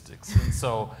statistics. And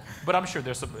so, but I'm sure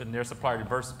their supplier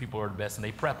diversity people are the best, and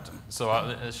they prepped them.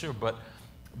 So sure, but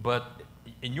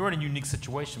and you're in a unique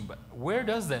situation. But where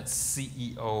does that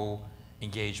CEO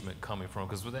engagement coming from?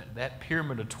 Because with that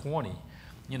pyramid of 20,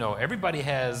 you know, everybody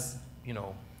has, you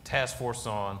know, task force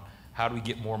on how do we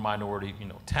get more minority, you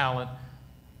know, talent.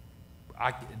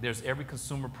 There's every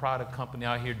consumer product company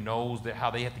out here knows that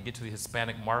how they have to get to the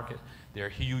Hispanic market. They're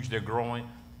huge, they're growing.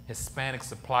 Hispanic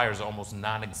suppliers are almost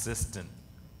non-existent,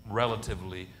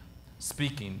 relatively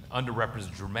speaking,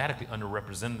 dramatically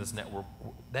underrepresented in this network.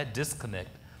 That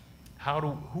disconnect,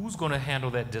 who's going to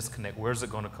handle that disconnect? Where's it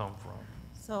going to come from?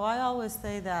 So I always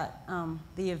say that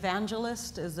the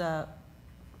evangelist is a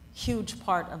huge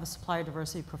part of a supplier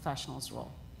diversity professional's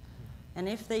role. And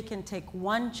if they can take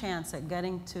one chance at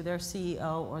getting to their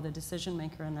CEO or the decision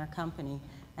maker in their company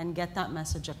and get that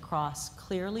message across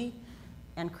clearly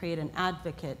and create an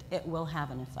advocate, it will have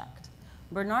an effect.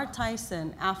 Bernard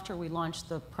Tyson, after we launched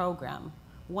the program,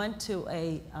 went to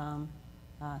a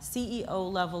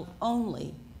CEO level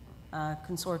only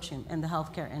consortium in the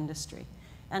healthcare industry.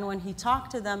 And when he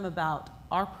talked to them about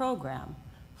our program,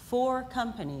 4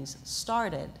 companies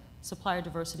started supplier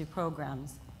diversity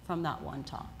programs from that one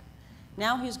talk.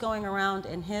 Now he's going around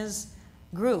in his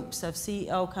groups of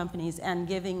CEO companies and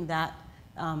giving that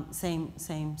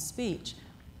same speech.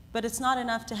 But it's not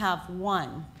enough to have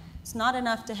one. It's not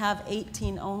enough to have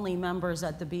 18 only members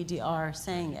at the BDR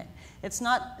saying it. It's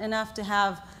not enough to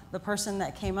have the person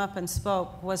that came up and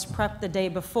spoke was prepped the day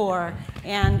before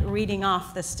and reading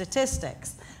off the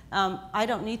statistics. I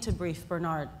don't need to brief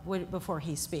Bernard before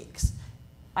he speaks.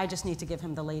 I just need to give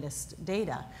him the latest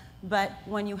data. But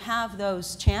when you have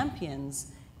those champions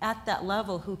at that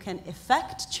level who can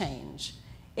effect change,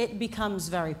 it becomes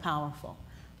very powerful.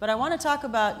 But I want to talk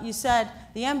about, you said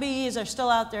the MBEs are still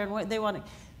out there and what they want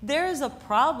to. There is a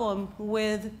problem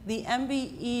with the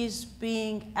MBEs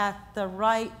being at the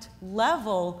right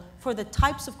level for the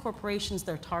types of corporations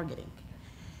they're targeting.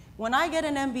 When I get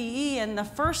an MBE and the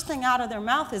first thing out of their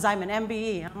mouth is, I'm an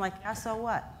MBE, I'm like, yeah, so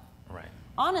what? Right.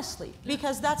 Honestly,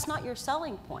 because that's not your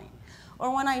selling point.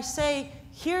 Or when I say,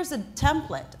 here's a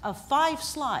template of 5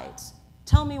 slides,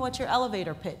 tell me what your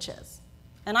elevator pitch is.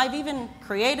 And I've even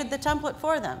created the template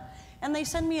for them. And they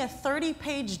send me a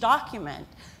 30-page document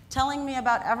telling me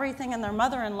about everything in their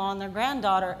mother-in-law and their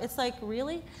granddaughter. It's like,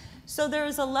 really? So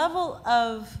there's a level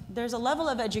of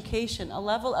education, a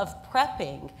level of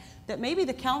prepping that maybe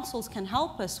the councils can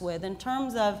help us with in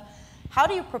terms of how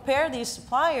do you prepare these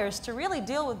suppliers to really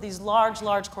deal with these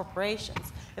large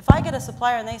corporations? If I get a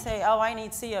supplier and they say, oh, I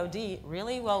need COD,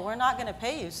 really? Well, we're not going to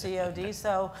pay you COD.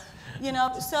 So, you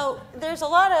know, so there's a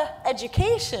lot of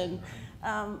education,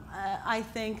 I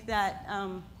think,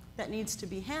 that needs to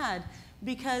be had.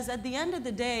 Because at the end of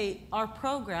the day, our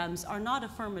programs are not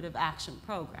affirmative action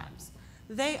programs.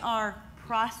 They are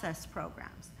process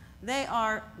programs.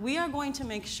 We are going to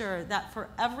make sure that for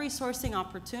every sourcing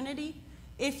opportunity,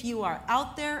 if you are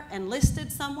out there and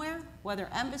listed somewhere, whether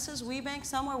Embassies, WeBank,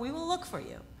 somewhere, we will look for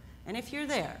you. And if you're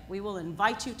there, we will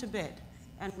invite you to bid,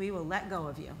 and we will let go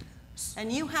of you.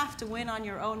 And you have to win on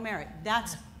your own merit.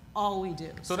 That's all we do.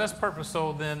 So that's perfect.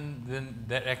 So then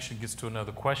that actually gets to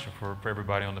another question for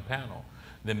everybody on the panel.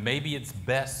 Then maybe it's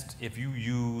best if you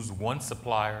use one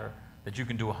supplier that you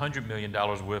can do $100 million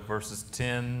with versus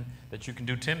 10 that you can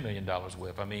do $10 million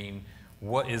with. I mean,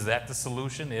 what is that the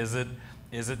solution? Is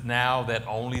it now that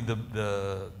only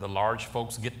the large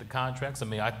folks get the contracts? I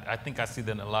mean, I think I see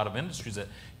that in a lot of industries that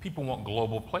people want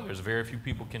global players. Very few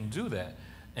people can do that.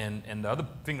 And the other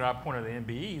thing I point at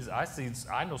the MBEs,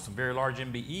 I know some very large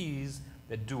MBEs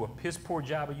that do a piss poor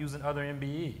job of using other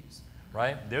MBEs,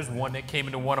 right? There's one that came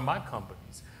into one of my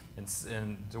companies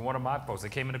and to one of my folks that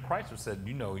came into Chrysler said,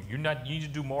 you need to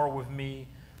do more with me.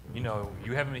 You know,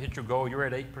 you haven't hit your goal, you're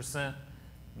at 8%.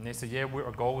 And they said, yeah,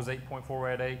 our goal was 8.4, we're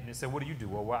at 8. And they said, what do you do?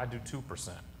 Well, I do 2%,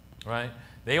 right?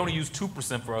 They only use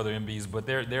 2% for other MBEs, but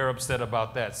they're upset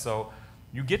about that. So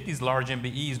you get these large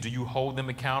MBEs, do you hold them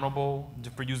accountable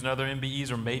for using other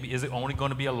MBEs, or maybe is it only going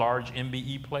to be a large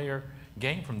MBE player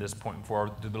gain from this point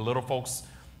forward? Do the little folks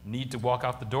need to walk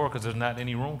out the door because there's not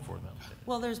any room for them?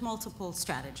 Well, there's multiple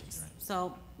strategies.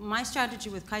 So my strategy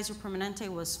with Kaiser Permanente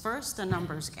was first a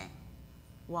numbers game.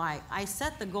 Why? I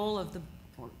set the goal of the,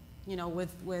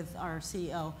 with our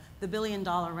CEO, the $1 billion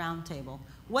roundtable.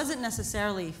 Wasn't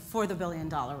necessarily for the $1 billion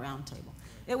roundtable.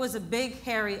 It was a big,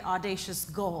 hairy, audacious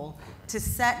goal to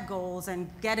set goals and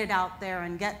get it out there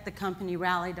and get the company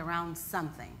rallied around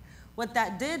something. What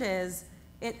that did is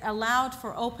it allowed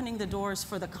for opening the doors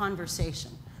for the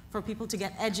conversation, for people to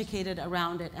get educated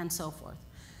around it and so forth.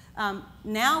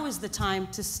 Now is the time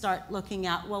to start looking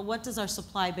at, well, what does our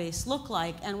supply base look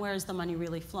like and where is the money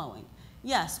really flowing?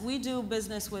 Yes, we do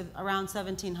business with around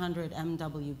 1,700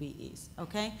 MWBEs,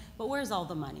 okay? But where's all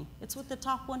the money? It's with the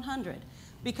top 100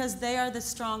 because they are the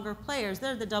stronger players.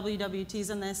 They're the WWTs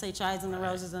and the SHIs and the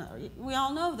Roses, and we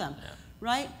all know them,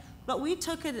 right? But we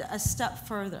took it a step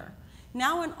further.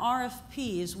 Now in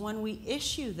RFPs, when we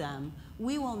issue them,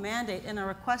 we will mandate in a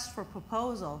request for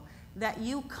proposal that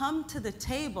you come to the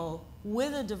table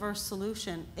with a diverse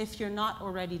solution if you're not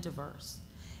already diverse.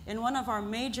 In one of our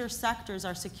major sectors,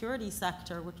 our security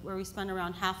sector, where we spend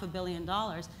around $500 million,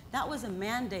 that was a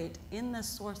mandate in the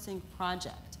sourcing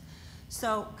project.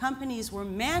 So companies were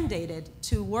mandated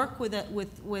to work with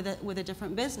a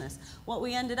different business. What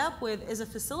we ended up with is a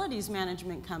facilities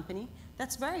management company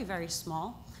that's very, very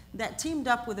small, that teamed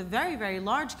up with a very, very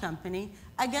large company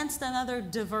against another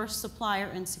diverse supplier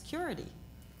in security.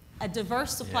 A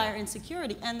diverse supplier in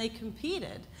security, and they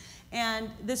competed.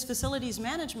 And this facilities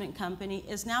management company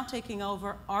is now taking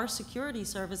over our security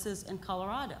services in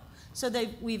Colorado. So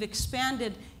we've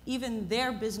expanded even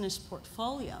their business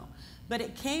portfolio. But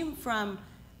it came from,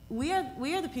 we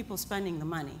are the people spending the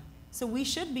money. So we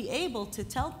should be able to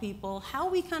tell people how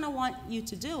we kind of want you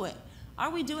to do it.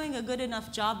 Are we doing a good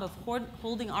enough job of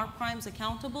holding our primes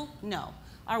accountable? No.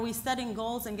 Are we setting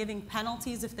goals and giving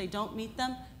penalties if they don't meet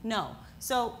them? No.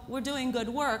 So we're doing good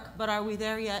work, but are we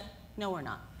there yet? No, we're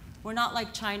not. We're not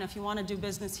like China. If you want to do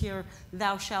business here,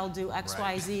 thou shalt do X,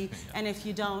 Y, Z, and if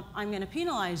you don't, I'm going to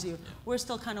penalize you. We're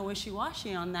still kind of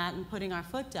wishy-washy on that and putting our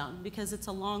foot down because it's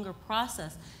a longer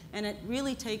process, and it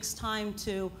really takes time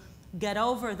to get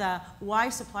over the why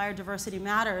supplier diversity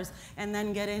matters and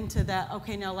then get into the,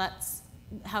 okay, now let's,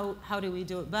 how do we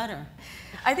do it better?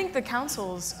 I think the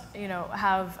councils,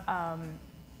 have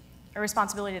a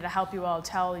responsibility to help you all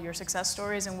tell your success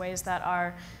stories in ways that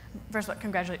are, first of all,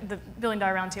 congratulate the $1 billion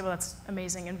roundtable. That's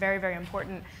amazing and very, very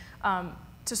important.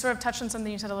 To sort of touch on something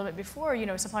you said a little bit before,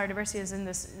 supplier diversity is in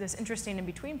this interesting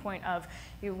in-between point of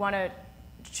you want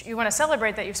to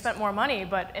celebrate that you've spent more money,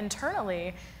 but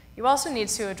internally, you also need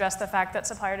to address the fact that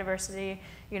supplier diversity,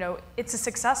 it's a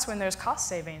success when there's cost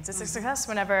savings. It's a success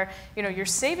whenever, you're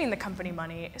saving the company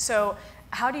money. So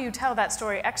how do you tell that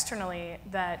story externally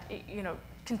that,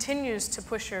 continues to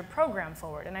push your program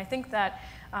forward? And I think that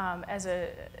as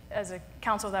a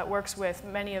council that works with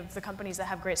many of the companies that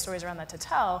have great stories around that to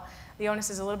tell, the onus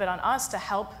is a little bit on us to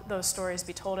help those stories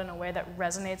be told in a way that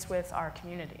resonates with our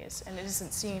communities. And it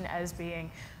isn't seen as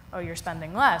being, oh, you're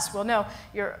spending less. Well, no,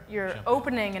 you're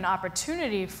opening an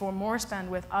opportunity for more spend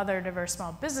with other diverse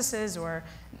small businesses or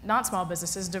not small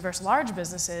businesses, diverse large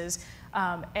businesses,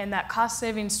 and that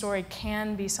cost-saving story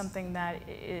can be something that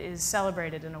is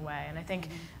celebrated in a way. And I think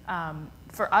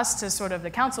for us to sort of, the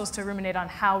councils, to ruminate on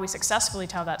how we successfully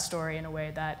tell that story in a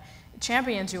way that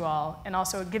champions you all and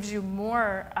also gives you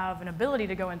more of an ability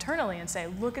to go internally and say,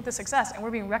 look at the success, and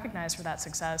we're being recognized for that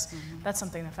success. That's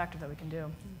something effective that we can do.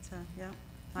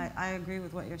 I agree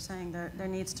with what you're saying. There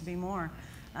needs to be more.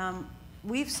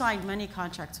 We've signed many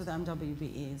contracts with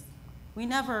MWBEs. We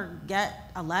never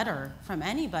get a letter from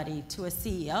anybody to a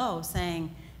CEO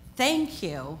saying, thank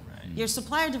you, your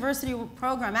supplier diversity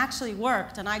program actually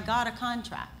worked and I got a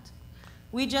contract.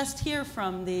 We just hear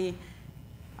from the,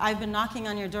 I've been knocking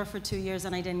on your door for 2 years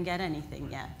and I didn't get anything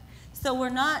yet. So we're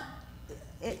not,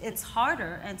 it's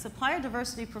harder, and supplier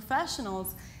diversity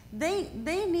professionals, they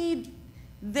need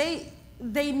the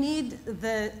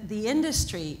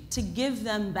industry to give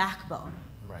them backbone.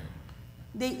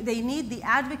 They need the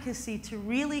advocacy to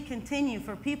really continue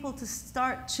for people to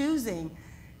start choosing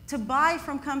to buy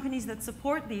from companies that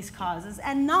support these causes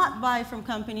and not buy from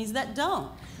companies that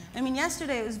don't. I mean,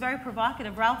 yesterday it was very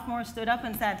provocative. Ralph Moore stood up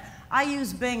and said, I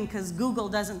use Bing because Google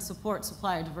doesn't support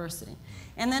supplier diversity.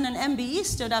 And then an MBE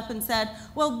stood up and said,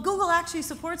 well, Google actually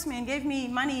supports me and gave me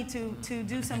money to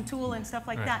do some tool and stuff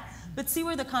like that. but see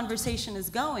where the conversation is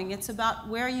going. It's about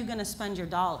where are you going to spend your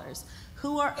dollars?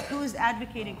 Who is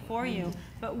advocating for you?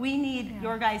 But we need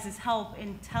your guys' help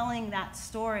in telling that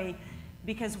story,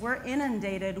 because we're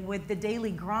inundated with the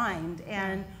daily grind,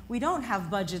 and we don't have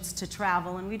budgets to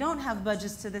travel, and we don't have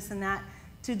budgets to this and that,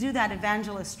 to do that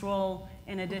evangelist role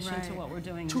in addition to what we're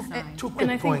doing inside. Two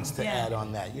quick points to add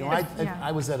on that. You know,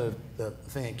 I was at the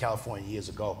thing in California years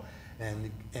ago,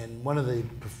 and one of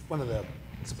the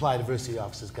supply diversity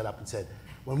officers got up and said,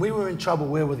 when we were in trouble,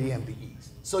 where were the MBEs?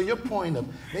 So your point of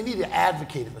they need to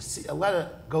advocate. If a letter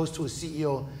goes to a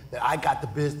CEO that I got the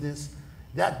business,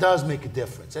 that does make a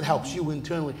difference. It helps you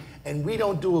internally, and we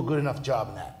don't do a good enough job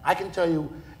in that. I can tell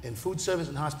you, in food service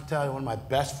and hospitality, one of my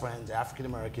best friends, African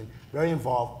American, very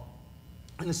involved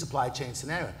in the supply chain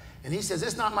scenario. And he says,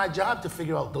 it's not my job to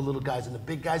figure out the little guys and the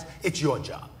big guys, it's your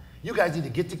job. You guys need to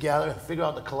get together and figure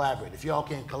out to collaborate. If y'all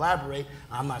can't collaborate,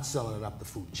 I'm not selling it up the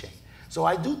food chain. So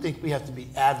I do think we have to be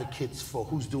advocates for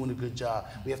who's doing a good job.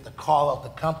 We have to call out the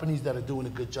companies that are doing a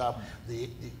good job, the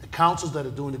councils that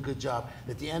are doing a good job,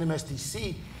 that the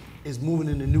NMSDC is moving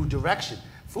in a new direction.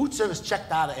 Food service checked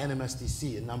out of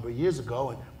NMSDC a number of years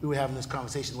ago, and we were having this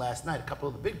conversation last night. A couple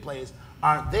of the big players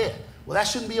aren't there. Well, that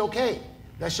shouldn't be okay.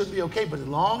 That shouldn't be okay, but as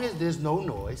long as there's no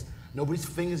noise, nobody's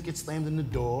fingers get slammed in the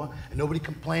door, and nobody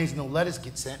complains, no letters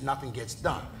get sent, nothing gets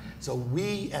done. So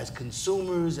we, as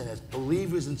consumers and as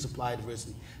believers in supply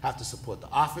diversity, have to support the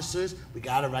officers. We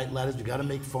gotta write letters, we gotta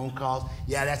make phone calls.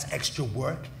 Yeah, that's extra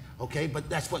work, okay? But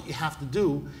that's what you have to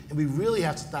do, and we really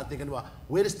have to start thinking about,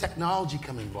 where does technology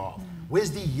come involved? Where's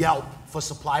the Yelp for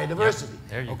supplier diversity?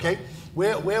 There you okay? go.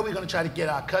 Where are we gonna try to get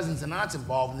our cousins and aunts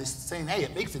involved in this, saying, hey,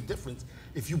 it makes a difference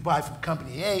if you buy from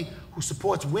company A who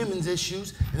supports women's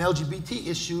issues and LGBT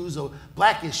issues or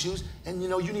black issues, and you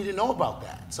know, you need to know about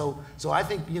that. So I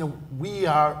think, you know,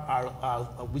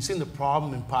 we've seen the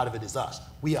problem, and part of it is us.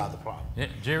 We are the problem. Yeah,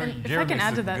 Jerry if I can makes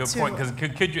add a to that good too. point, because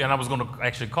could you, and I was going to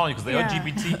actually call you, because the Yeah.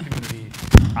 LGBT community,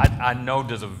 I know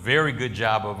does a very good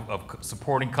job of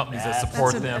supporting companies that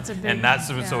support them, that's a big- and that's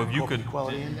so yeah. if you could.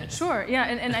 Equality index. Sure, yeah,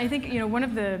 and I think, you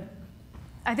know,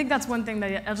 I think that's one thing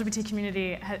that the LGBT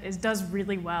community does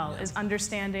really well, is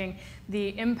understanding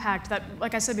the impact that,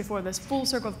 like I said before, this full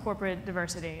circle of corporate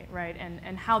diversity, right,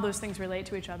 and how those things relate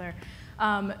to each other.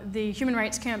 The Human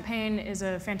Rights Campaign is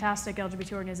a fantastic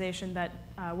LGBT organization that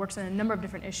works on a number of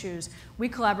different issues. We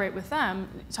collaborate with them,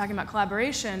 talking about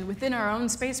collaboration. Within our own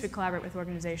space, we collaborate with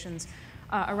organizations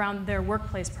around their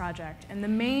workplace project. And the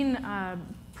main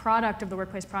product of the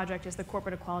workplace project is the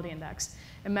Corporate Equality Index.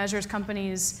 It measures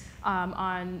companies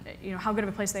on, you know, how good of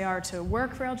a place they are to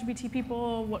work for LGBT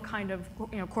people, what kind of,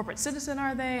 you know, corporate citizen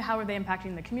are they, how are they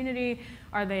impacting the community,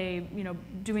 are they, you know,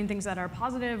 doing things that are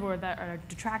positive or that are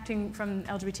detracting from the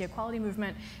LGBT equality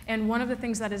movement. And one of the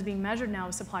things that is being measured now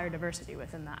is supplier diversity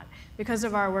within that, because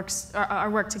of our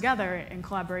work together in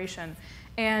collaboration.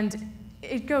 And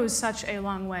it goes such a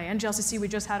long way. NGLCC, we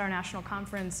just had our national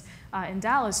conference in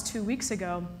Dallas 2 weeks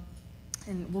ago,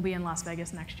 and we'll be in Las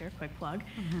Vegas next year, quick plug.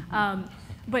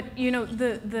 But you know,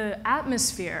 the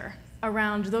atmosphere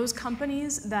around those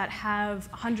companies that have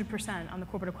 100% on the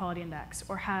Corporate Equality Index,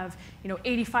 or have, you know,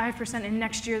 85%, and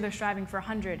next year they're striving for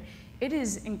 100, it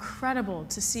is incredible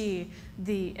to see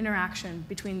the interaction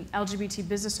between LGBT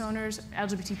business owners,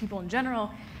 LGBT people in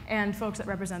general, and folks that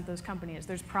represent those companies.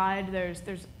 There's pride, there's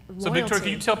loyalty. So Victoria,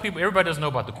 can you tell people, everybody doesn't know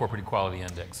about the Corporate Equality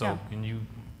Index, so Yeah. can you,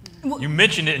 you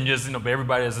mentioned it, and just, you know, but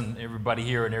everybody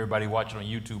here and everybody watching on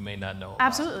YouTube may not know about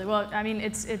Absolutely. Well, I mean,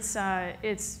 it's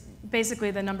basically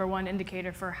the #1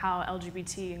 indicator for how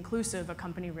LGBT inclusive a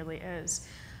company really is.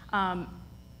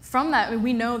 From that,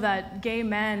 we know that gay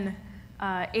men,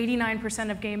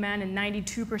 89% of gay men and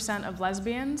 92% of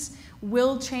lesbians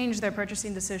will change their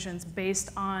purchasing decisions based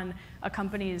on a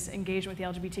company's engagement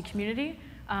with the LGBT community.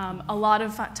 A lot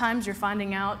of times you're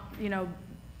finding out, you know,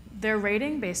 their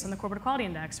rating based on the Corporate Equality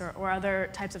Index or other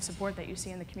types of support that you see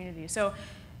in the community. So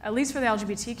at least for the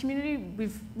LGBT community,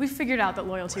 we've figured out that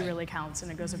loyalty really counts,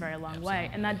 and it goes a very long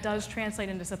way. And that does translate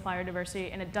into supplier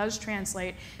diversity, and it does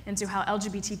translate into how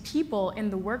LGBT people in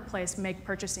the workplace make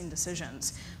purchasing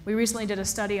decisions. We recently did a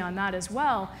study on that as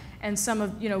well, and some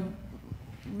of, you know,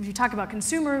 if you talk about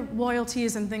consumer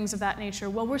loyalties and things of that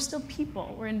nature, well, we're still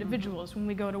people, we're individuals. When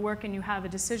we go to work and you have a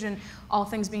decision, all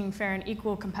things being fair and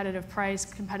equal, competitive price,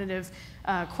 competitive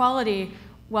quality,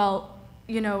 well,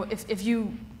 you know, if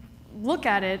you look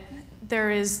at it,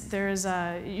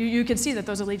 you can see that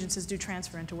those allegiances do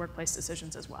transfer into workplace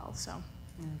decisions as well. So,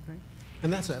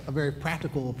 And that's a very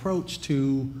practical approach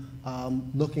to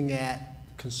looking at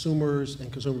consumers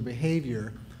and consumer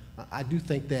behavior. I do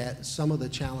think that some of the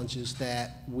challenges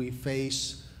that we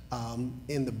face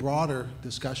in the broader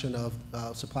discussion of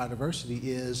supplier diversity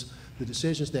is the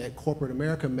decisions that corporate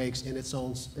America makes in its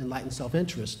own enlightened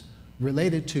self-interest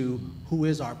related to who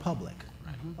is our public.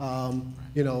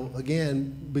 You know,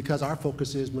 again, because our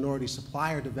focus is minority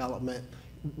supplier development,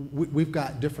 we've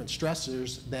got different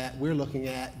stressors that we're looking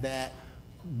at that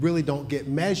really don't get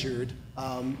measured,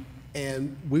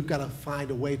 and we've got to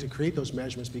find a way to create those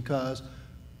measurements because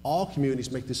all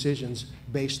communities make decisions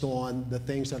based on the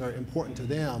things that are important to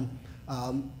them.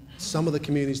 Some of the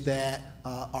communities that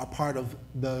are part of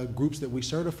the groups that we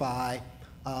certify,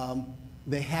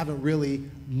 they haven't really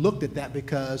looked at that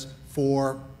because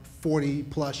for 40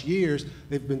 plus years,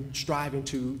 they've been striving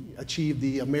to achieve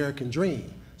the American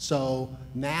dream. So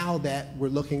now that we're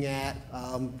looking at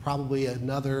probably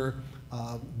another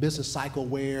business cycle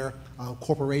where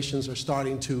corporations are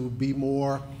starting to be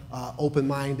more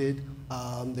open-minded,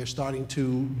 they're starting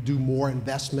to do more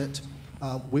investment.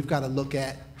 We've got to look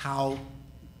at how,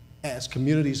 as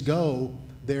communities go,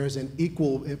 there's an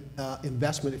equal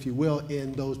investment, if you will,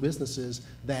 in those businesses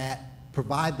that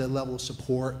provide the level of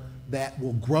support that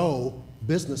will grow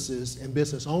businesses and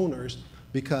business owners,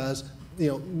 because you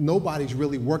know nobody's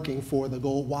really working for the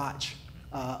gold watch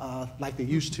like they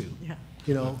used to. Yeah.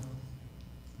 You know.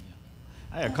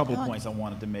 I had a couple of points I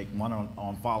wanted to make. One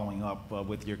on following up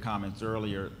with your comments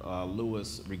earlier,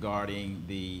 Louis, regarding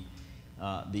the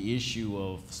issue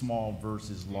of small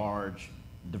versus large,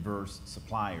 diverse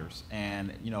suppliers.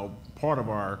 And you know, part of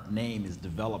our name is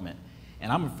development.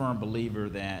 And I'm a firm believer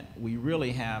that we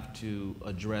really have to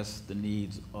address the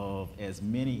needs of as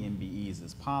many MBEs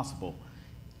as possible,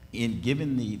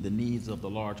 given the needs of the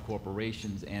large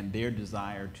corporations and their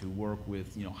desire to work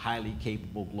with highly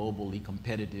capable, globally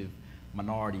competitive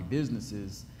minority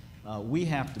businesses. We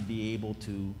have to be able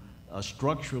to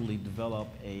structurally develop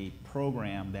a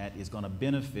program that is going to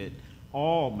benefit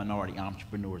all minority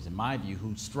entrepreneurs, in my view,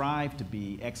 who strive to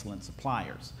be excellent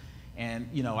suppliers. And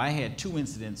I had 2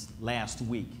 incidents last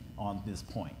week on this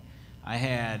point. I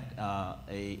had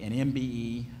an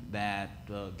MBE that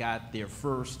got their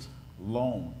first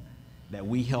loan that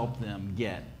we helped them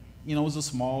get. It was a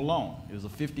small loan. It was a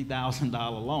 $50,000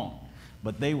 loan.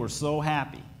 But they were so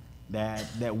happy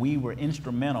that we were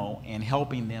instrumental in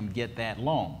helping them get that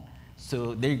loan.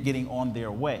 So they're getting on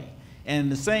their way.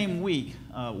 And the same week,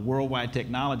 Worldwide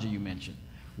Technology you mentioned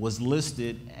was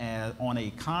listed on a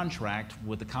contract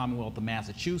with the Commonwealth of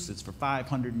Massachusetts for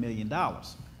 $500 million.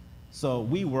 So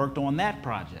we worked on that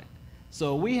project.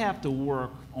 So we have to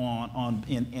work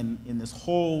in this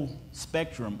whole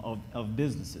spectrum of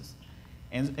businesses.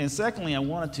 And secondly, I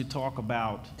wanted to talk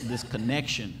about this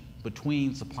connection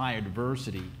between supplier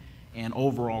diversity and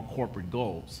overall corporate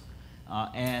goals.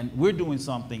 And we're doing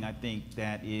something, I think,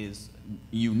 that is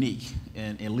unique,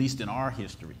 at least in our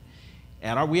history.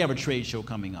 We have a trade show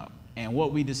coming up. And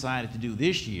what we decided to do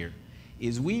this year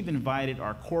is we've invited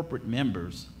our corporate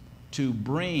members to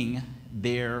bring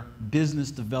their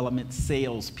business development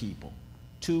salespeople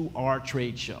to our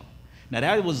trade show. Now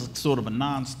that was sort of a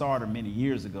non-starter many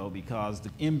years ago because the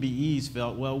MBEs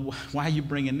felt, well, why are you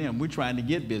bringing them? We're trying to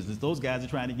get business. Those guys are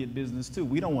trying to get business too.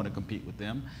 We don't want to compete with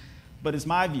them. But it's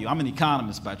my view. I'm an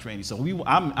economist by training, so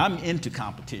I'm into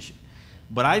competition.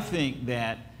 But I think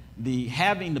that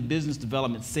having the business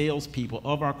development salespeople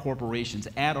of our corporations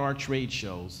at our trade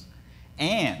shows,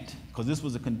 and because this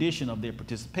was a condition of their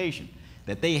participation,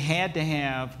 that they had to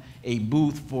have a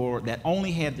booth that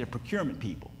only had their procurement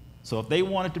people. So if they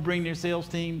wanted to bring their sales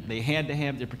team, they had to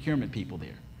have their procurement people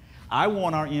there. I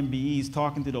want our MBEs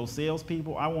talking to those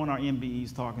salespeople. I want our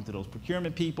MBEs talking to those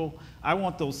procurement people. I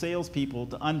want those salespeople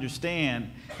to understand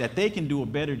that they can do a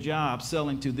better job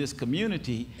selling to this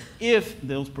community if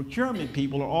those procurement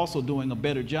people are also doing a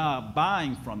better job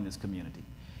buying from this community.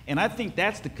 And I think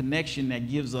that's the connection that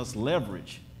gives us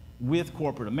leverage with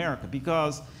corporate America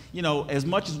because, as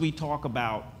much as we talk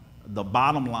about the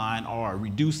bottom line or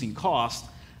reducing costs,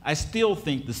 I still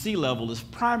think the C-level is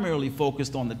primarily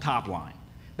focused on the top line.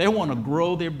 They want to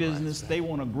grow their business, they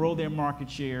want to grow their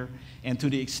market share, and to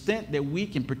the extent that we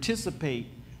can participate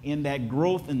in that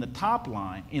growth in the top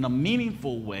line in a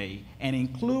meaningful way and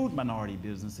include minority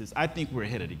businesses, I think we're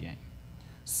ahead of the game.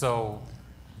 So,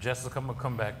 Jessica, I'm going to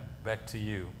come back to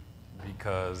you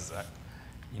because,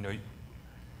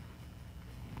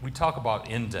 we talk about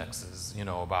indexes,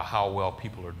 about how well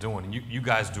people are doing, and you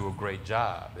guys do a great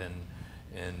job, and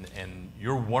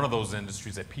you're one of those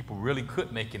industries that people really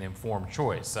could make an informed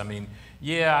choice. I mean,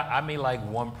 yeah, I may like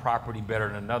one property better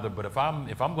than another, but if I'm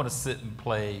going to sit and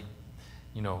play,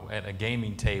 at a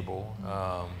gaming table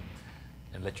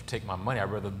and let you take my money,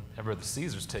 I'd rather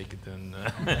Caesars take it than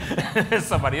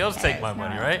somebody else take my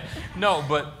money, right? No,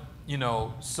 but you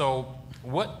know, so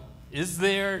what is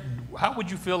there, how would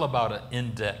you feel about an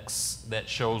index that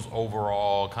shows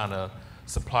overall kind of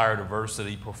supplier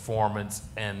diversity, performance,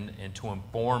 and to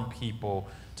inform people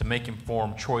to make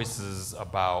informed choices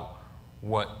about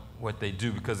what they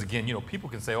do? Because again, you know, people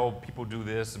can say, oh, people do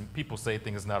this, and people say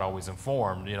things not always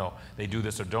informed, you know, they do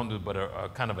this or don't do it, but a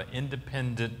kind of an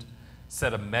independent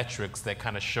set of metrics that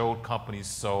kind of showed companies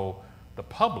so the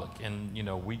public, and you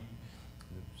know,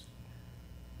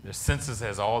 the census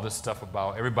has all this stuff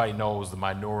about, everybody knows the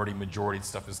minority, majority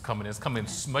stuff is coming. It's coming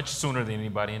much sooner than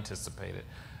anybody anticipated.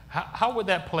 How would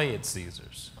that play at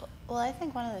Caesars? Well, I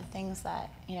think one of the things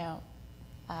that, you know,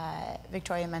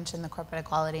 Victoria mentioned the Corporate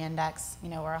Equality Index, you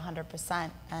know, we're 100%,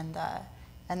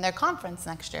 and their conference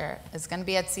next year is going to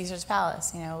be at Caesars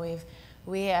Palace. You know,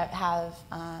 we have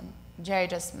Jerry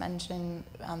just mentioned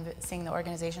seeing the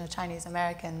Organization of Chinese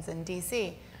Americans in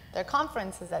DC. Their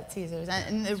conference is at Caesars.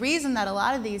 And the reason that a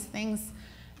lot of these things,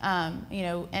 you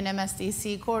know, in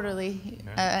MSDC quarterly,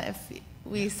 if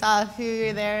we saw a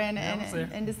few there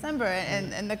in December,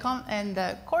 and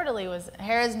the quarterly was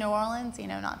Harrah's New Orleans, you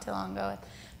know, not too long ago,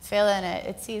 Phelan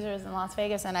at Caesars in Las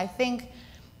Vegas. And I think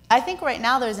right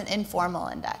now there's an informal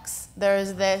index.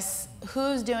 There's this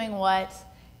who's doing what,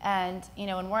 and you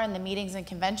know, when we're in the meetings and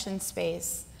convention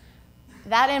space,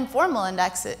 that informal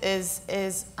index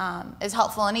is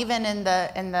helpful, and even in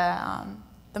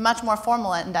the much more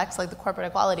formal index, like the corporate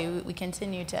equality, we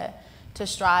continue to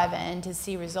strive and to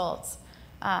see results.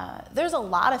 There's a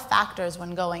lot of factors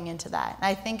when going into that, and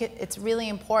I think it's really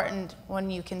important when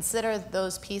you consider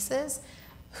those pieces,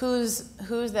 who's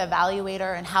the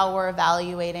evaluator and how we're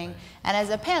evaluating. And as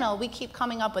a panel, we keep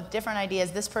coming up with different ideas.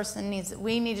 This person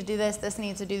we need to do this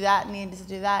needs to do that, needs to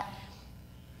do that.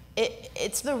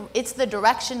 It's the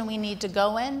direction we need to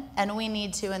go in, and we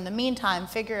need to, in the meantime,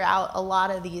 figure out a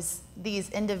lot of these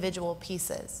individual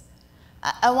pieces.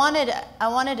 I wanted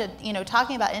to, you know,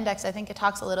 talking about index, I think it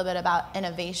talks a little bit about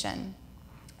innovation,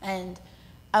 and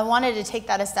I wanted to take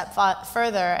that a step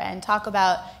further and talk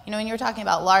about, you know, when you were talking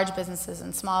about large businesses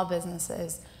and small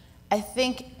businesses, I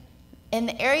think in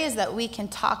the areas that we can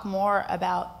talk more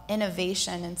about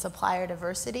innovation and supplier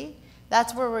diversity,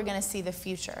 that's where we're going to see the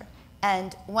future.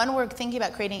 And when we're thinking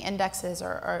about creating indexes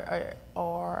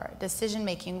or decision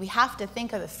making, we have to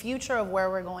think of the future of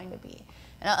where we're going to be.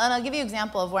 And I'll give you an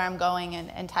example of where I'm going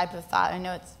and type of thought. I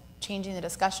know it's changing the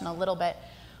discussion a little bit,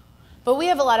 but we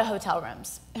have a lot of hotel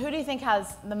rooms. Who do you think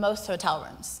has the most hotel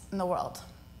rooms in the world?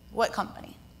 What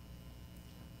company?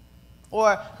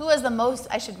 Or who has the most,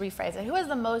 I should rephrase it, who has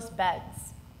the most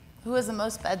beds? Who has the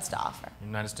most beds to offer?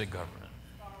 United States government.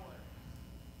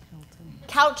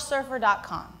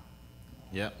 Couchsurfer.com.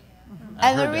 Yep.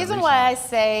 And the reason why I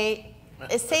say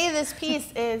this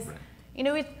piece is, you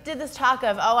know, we did this talk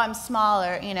of, oh, I'm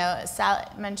smaller. You know, Sally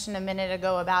mentioned a minute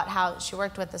ago about how she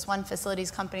worked with this one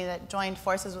facilities company that joined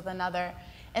forces with another.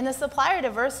 In the supplier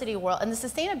diversity world, in the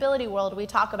sustainability world, we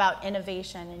talk about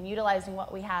innovation and utilizing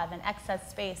what we have and excess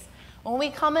space. When we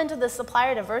come into the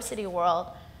supplier diversity world,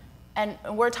 and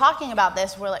we're talking about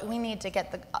this, we're like, we need to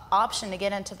get the option to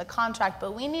get into the contract,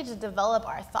 but we need to develop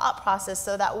our thought process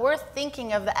so that we're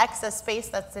thinking of the excess space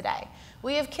that's today.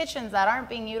 We have kitchens that aren't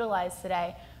being utilized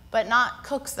today, but not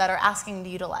cooks that are asking to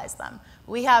utilize them.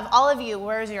 We have, all of you,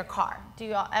 where's your car?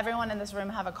 Everyone in this room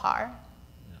have a car?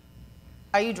 Yeah.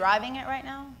 Are you driving it right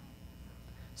now?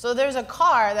 So there's a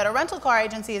car that a rental car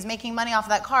agency is making money off of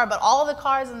that car, but all the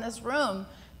cars in this room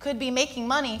could be making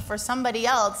money for somebody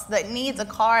else that needs a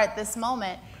car at this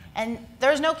moment. And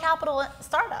there's no capital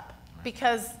startup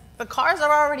because the cars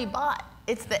are already bought.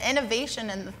 It's the innovation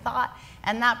and the thought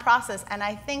and that process. And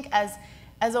I think as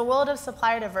a world of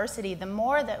supplier diversity, the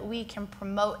more that we can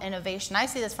promote innovation, I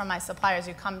see this from my suppliers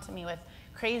who come to me with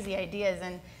crazy ideas,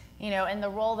 and you know, in the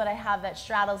role that I have that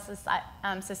straddles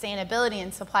sustainability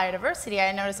and supplier diversity,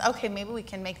 I notice, okay, maybe we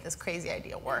can make this crazy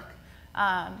idea work.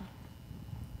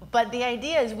 But the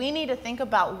idea is we need to think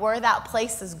about where that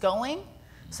place is going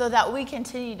so that we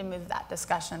continue to move that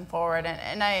discussion forward.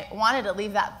 And I wanted to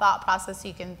leave that thought process so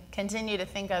you can continue to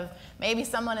think of, maybe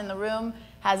someone in the room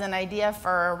has an idea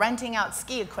for renting out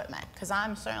ski equipment, because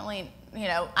I'm certainly, you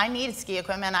know, I need ski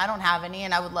equipment, I don't have any,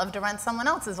 and I would love to rent someone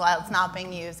else's while it's not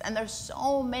being used. And there's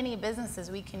so many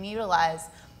businesses we can utilize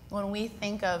when we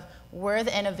think of where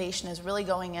the innovation is really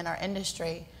going in our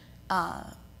industry.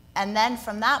 And then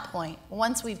from that point,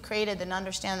 once we've created and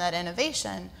understand that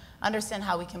innovation, understand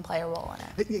how we can play a role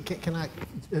in it. Can I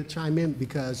chime in?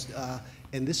 Because,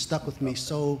 and this stuck with me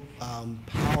so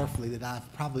powerfully that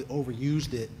I've probably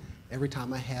overused it every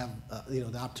time I have you know,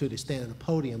 the opportunity to stand at a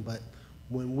podium. But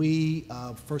when we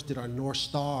first did our North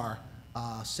Star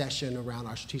session around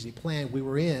our strategic plan. We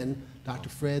were in Dr.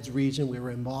 Fred's region. We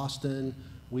were in Boston.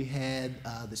 We had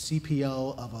the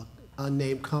CPO of an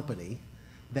unnamed company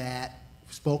that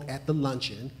spoke at the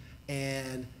luncheon,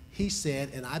 and he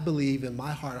said, and I believe in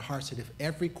my heart of hearts, that if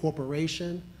every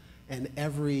corporation and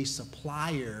every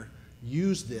supplier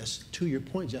used this, to your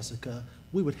point, Jessica,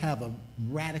 we would have a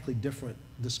radically different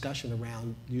discussion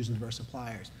around using diverse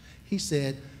suppliers. He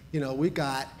said, we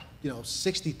got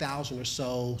 60,000 or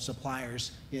so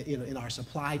suppliers in our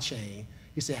supply chain.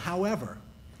 He said, however,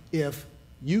 if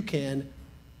you can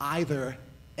either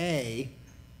A,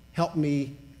 help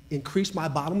me increase my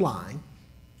bottom line,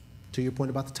 to your point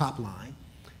about the top line,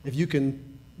 if you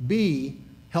can B,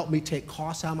 help me take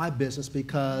costs out of my business,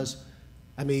 because,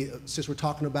 since we're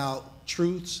talking about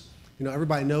truths,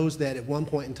 everybody knows that at one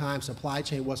point in time, supply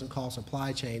chain wasn't called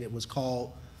supply chain, it was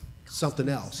called something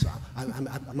else.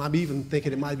 I'm even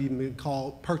thinking it might have even been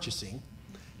called purchasing.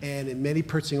 And in many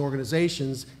purchasing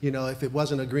organizations, if it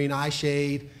wasn't a green eye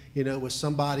shade, it was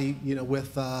somebody,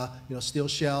 with, steel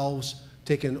shelves,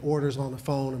 taking orders on the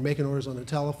phone or making orders on the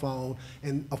telephone.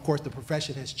 And of course, the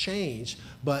profession has changed,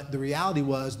 but the reality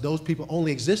was those people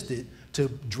only existed to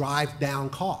drive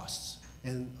down costs.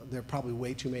 And there are probably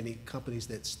way too many companies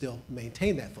that still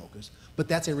maintain that focus, but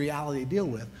that's a reality to deal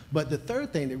with. But the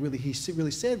third thing that he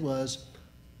really said was,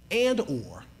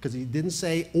 and/or, because he didn't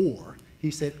say or,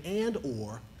 he said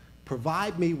and/or,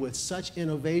 provide me with such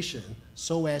innovation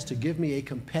so as to give me a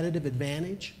competitive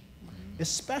advantage,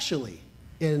 especially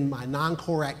in my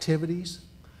non-core activities,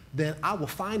 then I will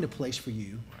find a place for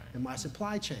you in my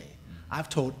supply chain. I've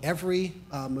told every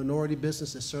minority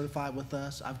business that's certified with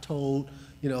us, I've told,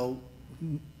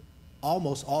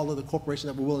 almost all of the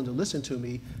corporations that were willing to listen to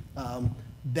me,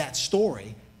 that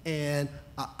story. And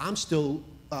I'm still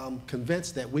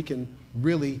convinced that we can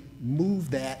really move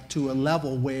that to a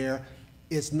level where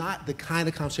it's not the kind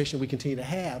of conversation we continue to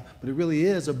have, but it really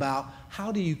is about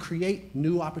how do you create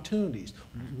new opportunities?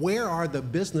 Where are the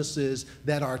businesses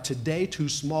that are today too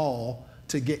small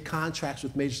to get contracts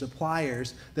with major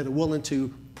suppliers that are willing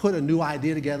to put a new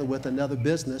idea together with another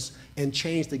business and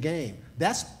change the game?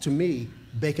 That's, to me,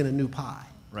 baking a new pie.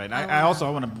 Right. I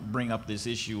also want to bring up this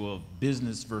issue of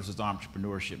business versus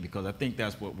entrepreneurship, because I think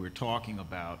that's what we're talking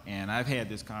about. And I've had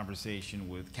this conversation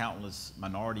with countless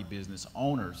minority business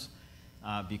owners,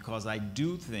 because I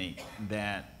do think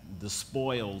that the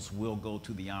spoils will go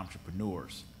to the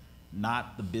entrepreneurs,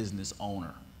 not the business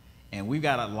owner. And we've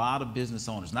got a lot of business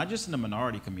owners, not just in the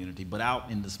minority community, but out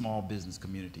in the small business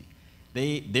community.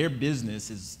 Their business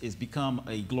is become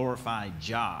a glorified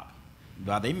job.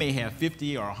 While they may have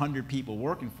 50 or 100 people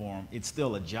working for them, it's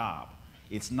still a job.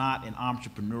 It's not an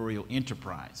entrepreneurial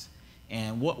enterprise.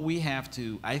 And what we have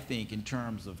to, I think, in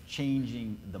terms of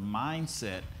changing the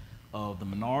mindset of the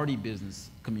minority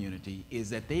business community, is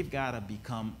that they've got to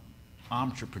become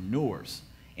entrepreneurs.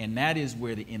 And that is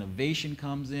where the innovation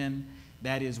comes in.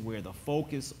 That is where the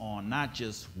focus on not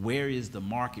just where is the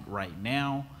market right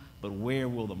now, but where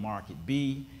will the market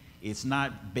be. It's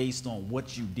not based on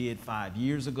what you did 5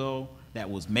 years ago that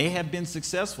may have been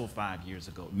successful 5 years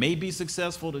ago. It may be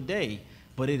successful today,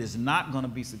 but it is not going to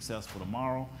be successful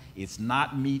tomorrow. It's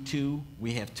not Me Too.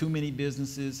 We have too many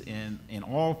businesses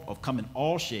come in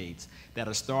all shades that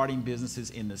are starting businesses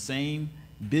in the same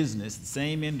business, the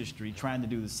same industry, trying to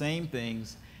do the same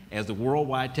things as the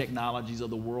worldwide technologies of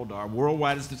the world are.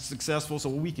 Worldwide is successful, so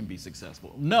we can be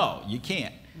successful. No, you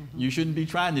can't. You shouldn't be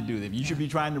trying to do them. You should be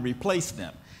trying to replace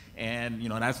them. And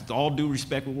that's with all due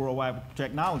respect with worldwide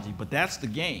technology, but that's the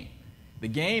game. The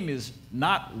game is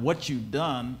not what you've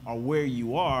done or where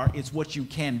you are, it's what you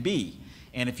can be.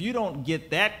 And if you don't get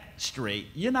that straight,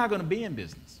 you're not going to be in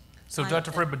business. So,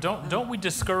 Dr. Fred, but don't we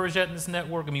discourage that in this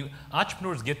network?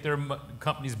 Entrepreneurs get their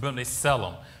companies built, they sell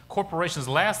them. Corporations,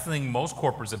 last thing most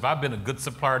corporates, if I've been a good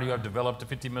supplier to you, I've developed a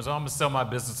 15 minutes, I'm going to sell my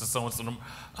business to so-and-so,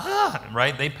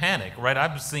 right? They panic, right?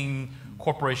 I've seen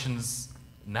corporations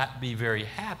not be very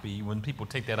happy when people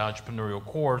take that entrepreneurial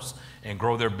course and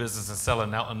grow their business and sell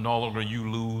it out, and no longer you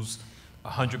lose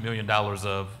 $100 million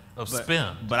of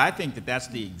spend. But I think that that's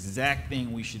the exact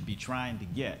thing we should be trying to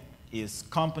get, is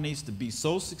companies to be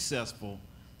so successful,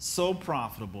 so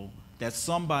profitable, that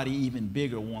somebody even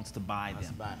bigger wants to buy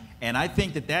them. And I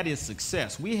think that that is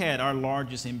success. We had our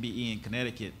largest MBE in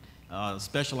Connecticut,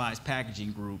 Specialized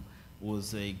Packaging Group,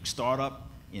 was a startup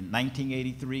in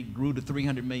 1983, grew to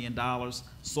 $300 million,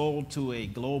 sold to a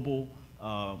global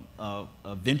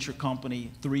venture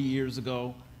company 3 years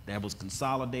ago that was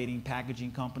consolidating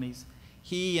packaging companies.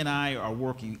 He and I are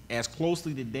working as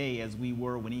closely today as we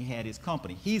were when he had his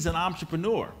company. He's an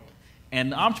entrepreneur,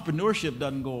 and entrepreneurship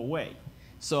doesn't go away.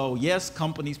 So yes,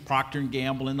 companies, Procter &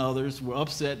 Gamble and others, were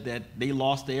upset that they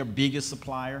lost their biggest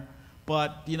supplier.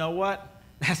 But you know what?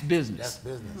 That's business. That's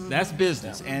business. That's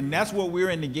business. And that's what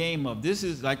we're in the game of. This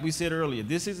is, like we said earlier,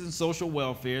 this isn't social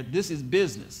welfare. This is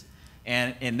business.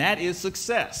 And that is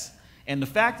success. And the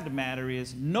fact of the matter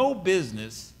is, no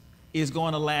business is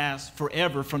going to last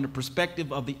forever from the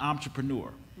perspective of the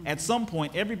entrepreneur. At some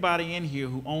point, everybody in here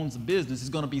who owns a business is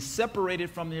going to be separated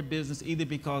from their business either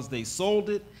because they sold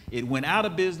it, it went out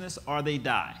of business, or they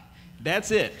die.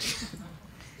 That's it.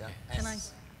 Yeah. Can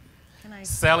I?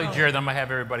 Sally, Jared, I'm going to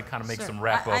have everybody kind of make Sure. some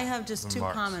wrap-up I have just two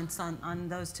remarks. comments on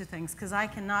those two things, because I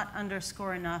cannot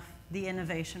underscore enough the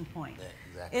innovation point. Yeah,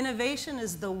 exactly. Innovation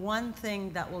is the one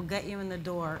thing that will get you in the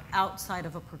door outside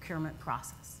of a procurement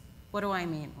process. What do I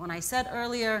mean? When I said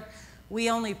earlier, we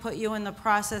only put you in the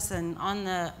process and on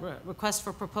the request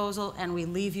for proposal, and we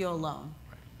leave you alone,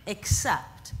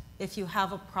 except if you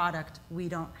have a product we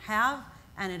don't have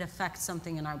and it affects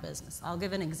something in our business. I'll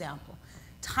give an example.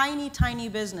 Tiny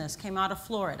business came out of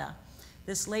Florida.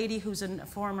 This lady who's a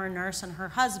former nurse and her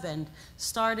husband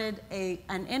started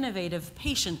an innovative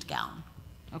patient gown,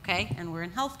 okay? And we're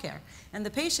in healthcare. And the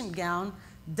patient gown,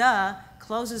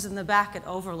 closes in the back, it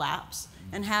overlaps,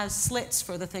 and has slits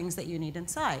for the things that you need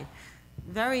inside.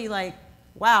 Very like,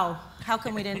 wow, how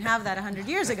come we didn't have that 100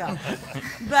 years ago?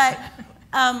 But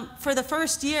for the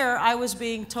first year, I was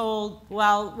being told,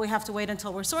 well, we have to wait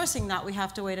until we're sourcing that. We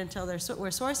have to wait until we're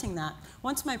sourcing that.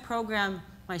 Once my program,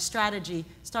 my strategy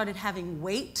started having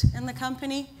weight in the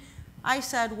company, I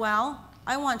said, well,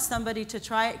 I want somebody to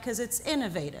try it because it's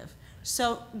innovative.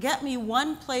 So get me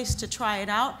one place to try it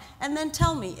out, and then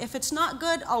tell me. If it's not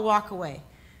good, I'll walk away.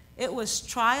 It was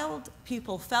trialed,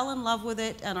 people fell in love with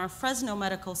it, and our Fresno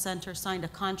Medical Center signed a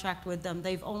contract with them.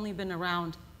 They've only been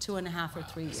around 2.5 or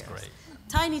 3 years. Great.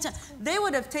 Tiny. They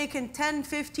would have taken 10,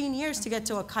 15 years to get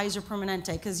to a Kaiser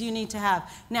Permanente, because you need to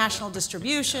have national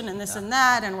distribution and this and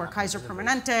that, and we're Kaiser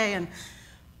Permanente.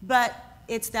 But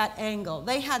it's that angle.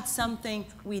 They had something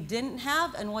we didn't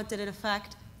have, and what did it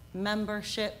affect?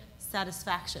 Membership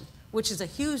satisfaction, which is a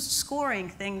huge scoring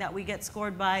thing that we get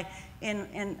scored by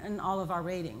in all of our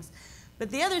ratings.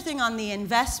 But the other thing on the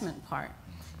investment part,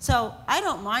 so I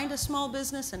don't mind a small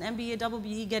business, an MBA,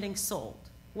 WBE getting sold.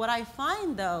 What I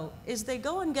find, though, is they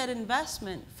go and get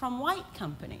investment from white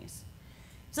companies.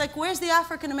 It's like, where's the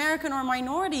African American or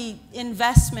minority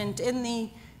investment in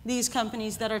these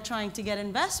companies that are trying to get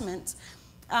investments?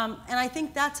 And I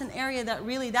think that's an area that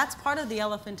really, that's part of the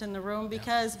elephant in the room,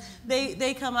 because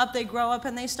they come up, they grow up,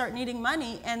 and they start needing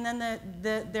money, and then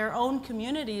their own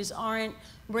communities aren't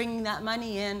bringing that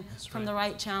money in from the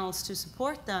right channels to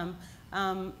support them.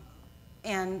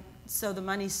 And so the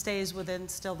money stays within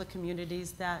still the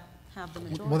communities that have the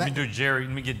majority. Well, Let me do Jerry.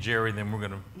 Let me get Jerry, then we're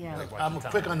going to. Yeah. I'm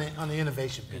quick on the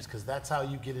innovation piece, because that's how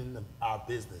you get into our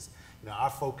business. You know, our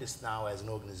focus now as an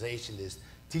organization is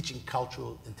teaching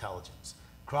cultural intelligence,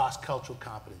 cross-cultural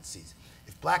competencies.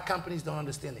 If black companies don't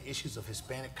understand the issues of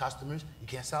Hispanic customers, you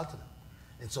can't sell to them.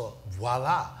 And so,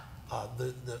 voila,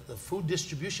 the food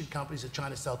distribution companies are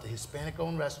trying to sell to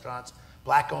Hispanic-owned restaurants,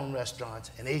 black-owned restaurants,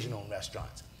 and Asian-owned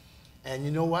restaurants. And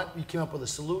you know what? We came up with a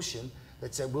solution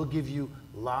that said, we'll give you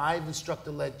live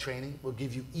instructor-led training, we'll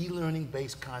give you e-learning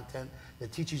based content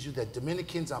that teaches you that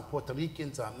Dominicans on Puerto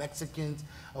Ricans, on Mexicans,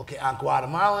 okay, on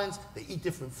Guatemalans, they eat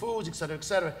different foods, et cetera, et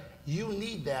cetera. You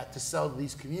need that to sell to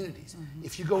these communities.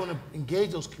 If you go and engage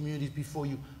those communities before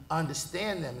you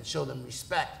understand them and show them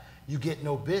respect, you get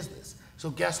no business.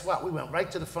 So guess what? We went right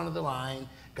to the front of the line,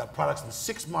 got products in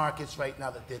 6 markets right now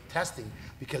that they're testing,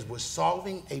 because we're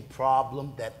solving a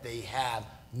problem that they have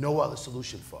no other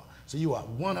solution for. So you are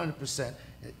 100%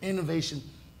 innovation.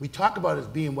 We talk about it as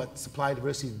being what supply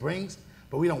diversity brings,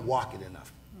 but we don't walk it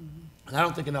enough. And I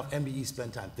don't think enough MBEs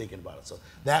spend time thinking about it. So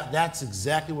that's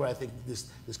exactly where I think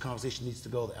this conversation needs to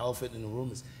go. The elephant in the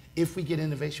room is, if we get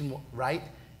innovation right,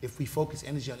 if we focus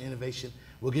energy on innovation,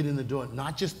 we'll get in the door,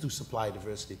 not just through supply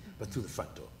diversity, but through the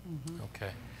front door.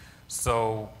 Okay.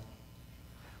 So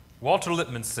Walter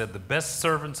Lippmann said, the best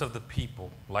servants of the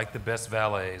people, like the best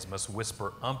valets, must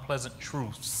whisper unpleasant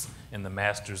truths in the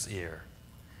master's ear.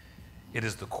 It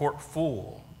is the court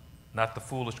fool, not the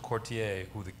foolish courtier,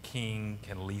 who the king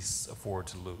can least afford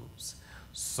to lose.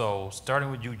 So starting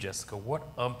with you, Jessica, what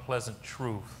unpleasant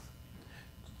truth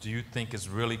do you think is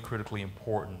really critically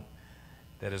important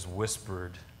that is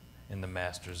whispered in the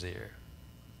master's ear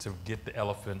to get the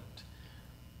elephant,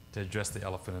 to address the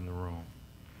elephant in the room?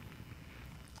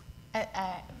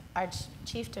 Our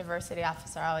chief diversity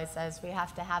officer always says we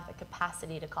have to have the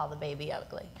capacity to call the baby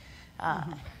ugly.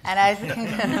 And I think,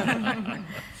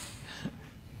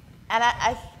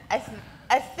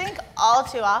 I think all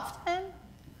too often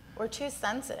we're too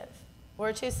sensitive.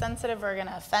 We're too sensitive. We're going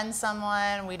to offend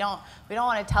someone. We don't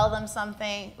want to tell them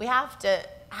something. We have to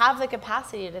have the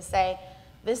capacity to say,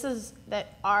 this is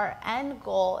that our end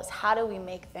goal is how do we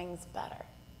make things better?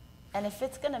 And if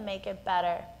it's going to make it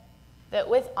better, that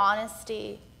with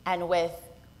honesty and with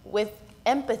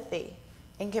empathy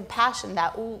and compassion,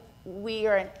 that we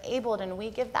are enabled and we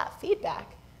give that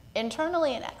feedback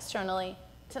internally and externally,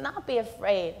 to not be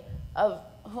afraid of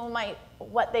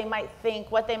what they might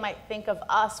think of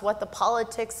us, what the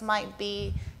politics might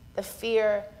be, the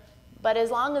fear. But as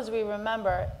long as we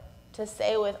remember to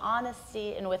say with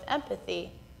honesty and with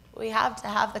empathy, we have to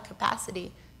have the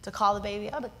capacity to call the baby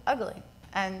ugly.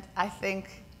 And I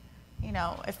think, you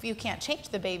know, if you can't change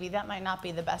the baby, that might not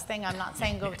be the best thing. I'm not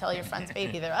saying go tell your friend's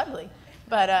baby they're ugly,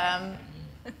 but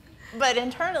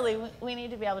internally we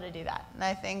need to be able to do that. And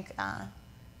I think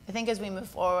as we move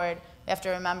forward, we have to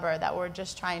remember that we're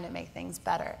just trying to make things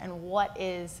better. And what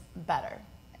is better,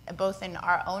 both in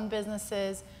our own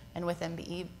businesses and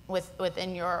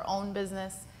within your own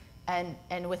business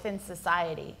and within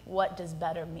society, what does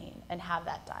better mean? And have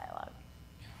that dialogue.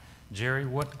 Jerry,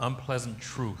 what unpleasant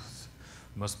truth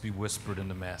must be whispered in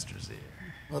the master's ear?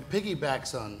 Well, it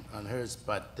piggybacks on hers,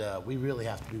 but we really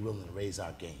have to be willing to raise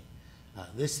our game.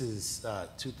 This is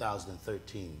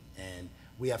 2013, and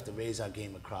we have to raise our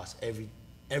game across every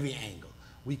angle.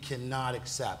 We cannot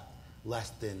accept less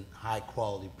than high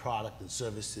quality product and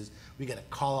services. We got to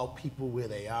call out people where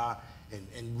they are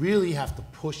and really have to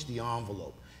push the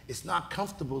envelope. It's not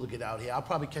comfortable to get out here. I'll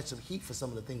probably catch some heat for some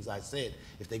of the things I said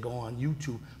if they go on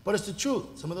YouTube, but it's the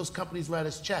truth. Some of those companies write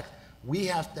us checks. We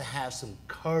have to have some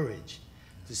courage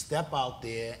to step out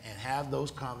there and have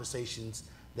those conversations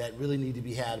that really need to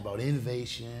be had about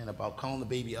innovation, about calling the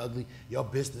baby ugly. Your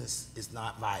business is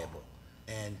not viable.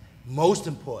 And most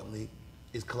importantly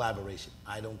is collaboration.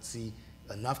 I don't see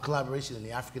enough collaboration in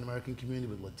the African American community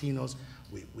with Latinos.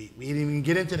 We didn't even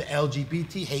get into the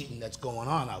LGBT hating that's going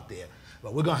on out there.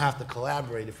 But we're going to have to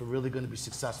collaborate if we're really going to be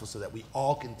successful so that we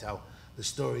all can tell the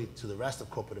story to the rest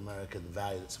of corporate America, the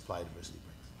value that supplier diversity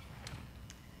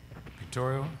brings.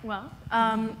 Victoria? Well,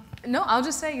 no, I'll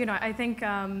just say, I think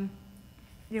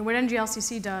what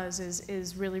NGLCC does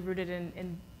is really rooted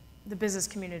in the business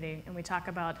community, and we talk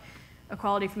about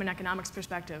equality from an economics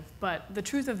perspective. But the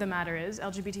truth of the matter is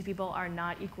LGBT people are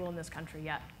not equal in this country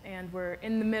yet. And we're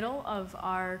in the middle of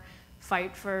our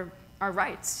fight for our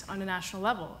rights on a national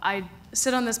level. I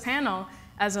sit on this panel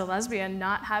as a lesbian,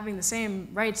 not having the same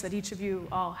rights that each of you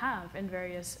all have in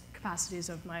various capacities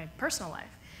of my personal life.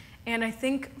 And I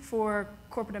think for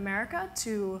corporate America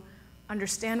to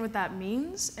understand what that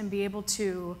means and be able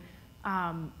to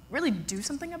really do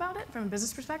something about it from a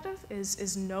business perspective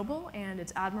is noble, and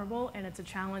it's admirable, and it's a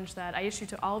challenge that I issue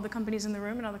to all of the companies in the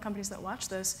room and all the companies that watch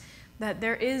this, that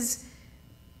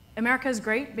America is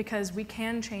great because we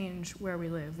can change where we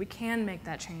live. We can make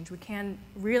that change. We can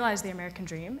realize the American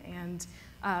dream and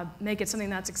make it something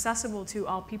that's accessible to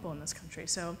all people in this country.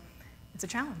 So it's a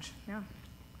challenge, yeah.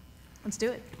 Let's do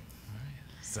it. All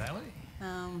right. Sally?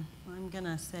 I'm going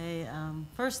to say,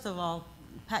 first of all,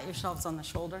 pat yourselves on the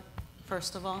shoulder,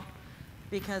 first of all,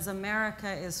 because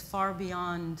America is far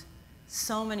beyond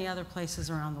so many other places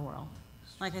around the world.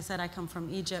 Like I said, I come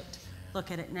from Egypt.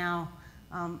 Look at it now.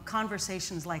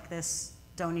 Conversations like this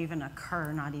don't even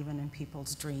occur, not even in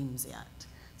people's dreams yet.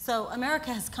 So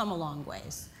America has come a long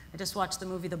ways. I just watched the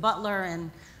movie The Butler,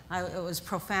 and it was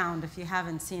profound. If you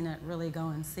haven't seen it, really go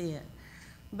and see it.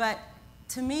 But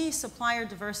to me, supplier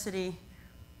diversity,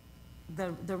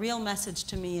 the real message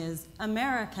to me is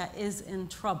America is in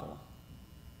trouble.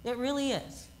 It really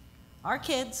is. Our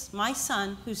kids, my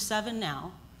son, who's 7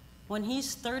 now, when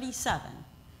he's 37,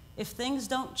 if things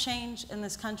don't change in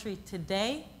this country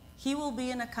today, he will be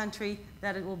in a country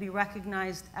that it will be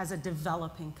recognized as a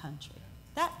developing country.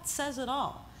 That says it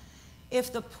all.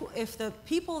 If the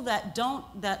people that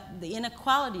the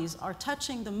inequalities are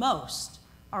touching the most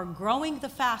are growing the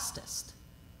fastest,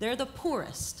 they're the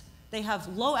poorest, they have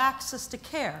low access to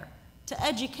care, to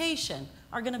education,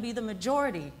 are going to be the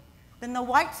majority, then the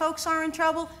white folks are in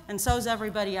trouble, and so is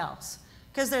everybody else.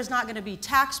 Because there's not going to be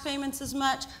tax payments as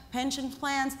much, pension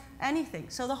plans, anything.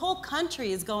 So the whole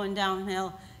country is going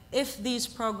downhill if these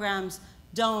programs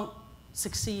don't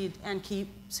succeed and keep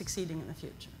succeeding in the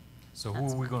future. So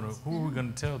who are we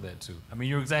going to tell that to? I mean,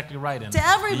 you're exactly right. And to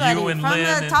everybody, you and from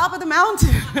Lynn the top of the mountain.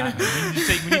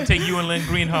 we need to take you and Lynn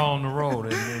Greenhall on the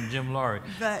road, and Jim Laurie.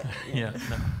 But yeah.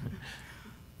 No.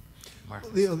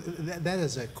 You know, that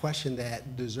is a question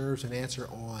that deserves an answer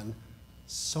on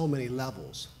so many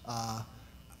levels.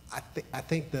 I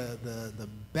think the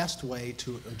best way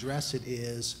to address it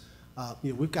is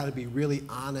we've got to be really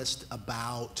honest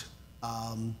about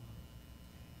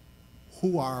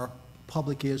who our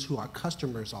public is, who our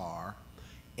customers are,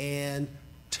 and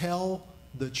tell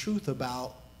the truth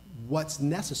about what's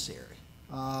necessary.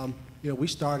 We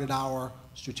started our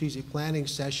strategic planning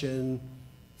session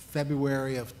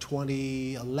February of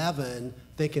 2011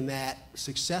 thinking that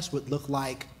success would look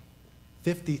like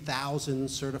 50,000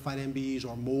 certified MBEs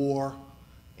or more,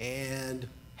 and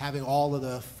having all of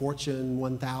the Fortune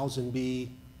 1000 be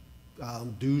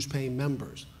dues-paying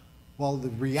members. Well, the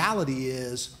reality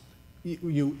is,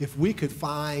 if we could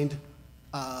find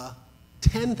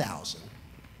 10,000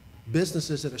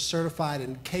 businesses that are certified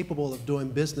and capable of doing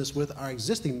business with our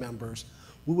existing members,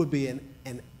 we would be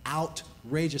an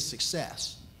outrageous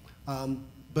success.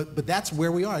 But that's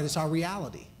where we are, and it's our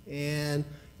reality. And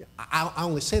I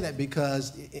only say that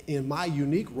because in my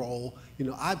unique role,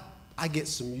 I get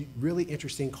some really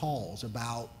interesting calls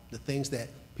about the things that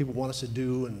people want us to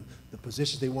do and the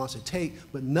positions they want us to take,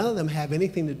 but none of them have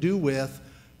anything to do with,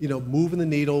 moving the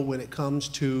needle when it comes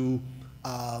to,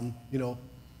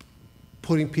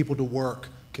 putting people to work,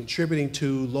 contributing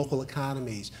to local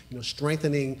economies,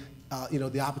 strengthening,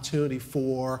 the opportunity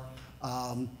for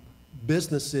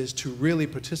businesses to really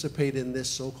participate in this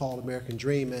so-called American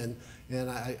dream. And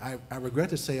I regret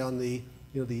to say, on the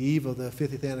eve of the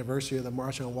 50th anniversary of the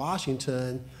March on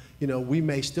Washington, we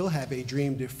may still have a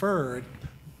dream deferred,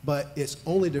 but it's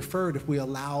only deferred if we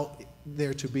allow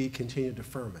there to be continued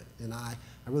deferment. And I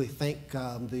really thank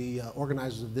the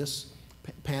organizers of this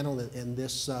panel and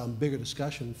this bigger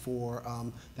discussion for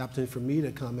the opportunity for me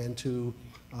to come in to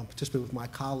participate with my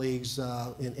colleagues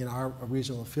in our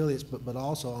regional affiliates, but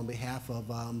also on behalf of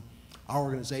our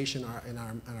organization and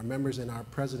our members and our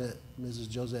president,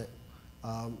 Mrs. Josette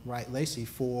Wright-Lacey,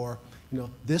 for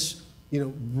this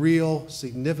real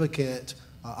significant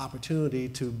opportunity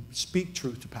to speak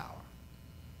truth to power.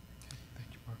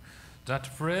 Thank you, Mark.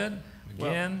 Dr. Fred,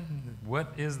 again,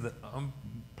 what is the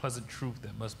unpleasant truth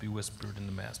that must be whispered in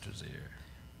the master's ear?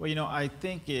 Well, I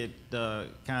think it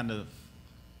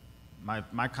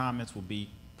my comments will be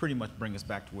pretty much bring us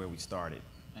back to where we started.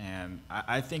 And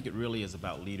I think it really is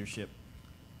about leadership,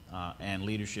 and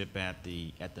leadership at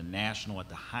the national, at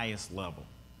the highest level.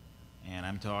 And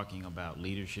I'm talking about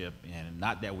leadership, and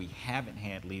not that we haven't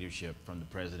had leadership from the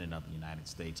President of the United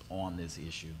States on this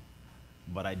issue,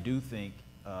 but I do think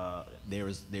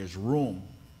there's room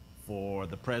for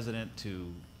the President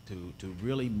to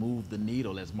really move the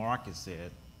needle, as Mark has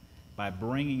said, by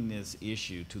bringing this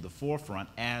issue to the forefront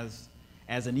as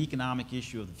an economic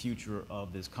issue of the future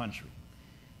of this country.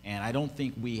 And I don't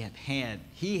think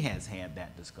he has had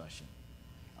that discussion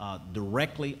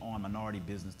directly on minority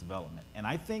business development. And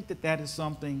I think that is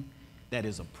something that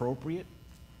is appropriate.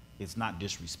 It's not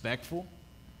disrespectful,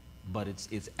 but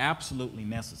it's absolutely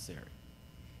necessary.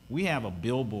 We have a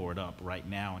billboard up right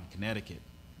now in Connecticut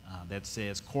that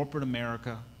says corporate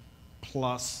America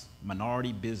plus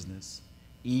minority business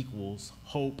equals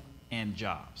hope and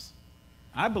jobs.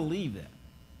 I believe that.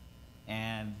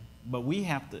 But we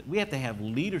have to have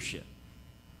leadership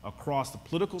across the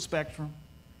political spectrum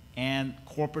and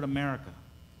corporate America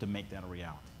to make that a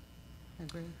reality.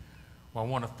 Agreed. Well, I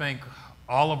want to thank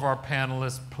all of our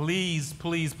panelists. Please,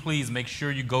 please, please make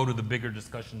sure you go to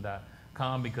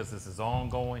thebiggerdiscussion.com, because this is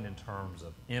ongoing in terms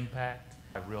of impact,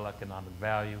 real economic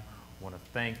value. I want to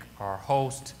thank our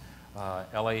host,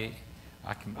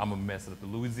 I'm a mess up, the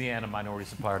Louisiana Minority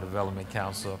Supplier Development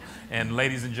Council. And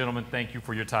ladies and gentlemen, thank you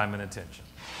for your time and attention.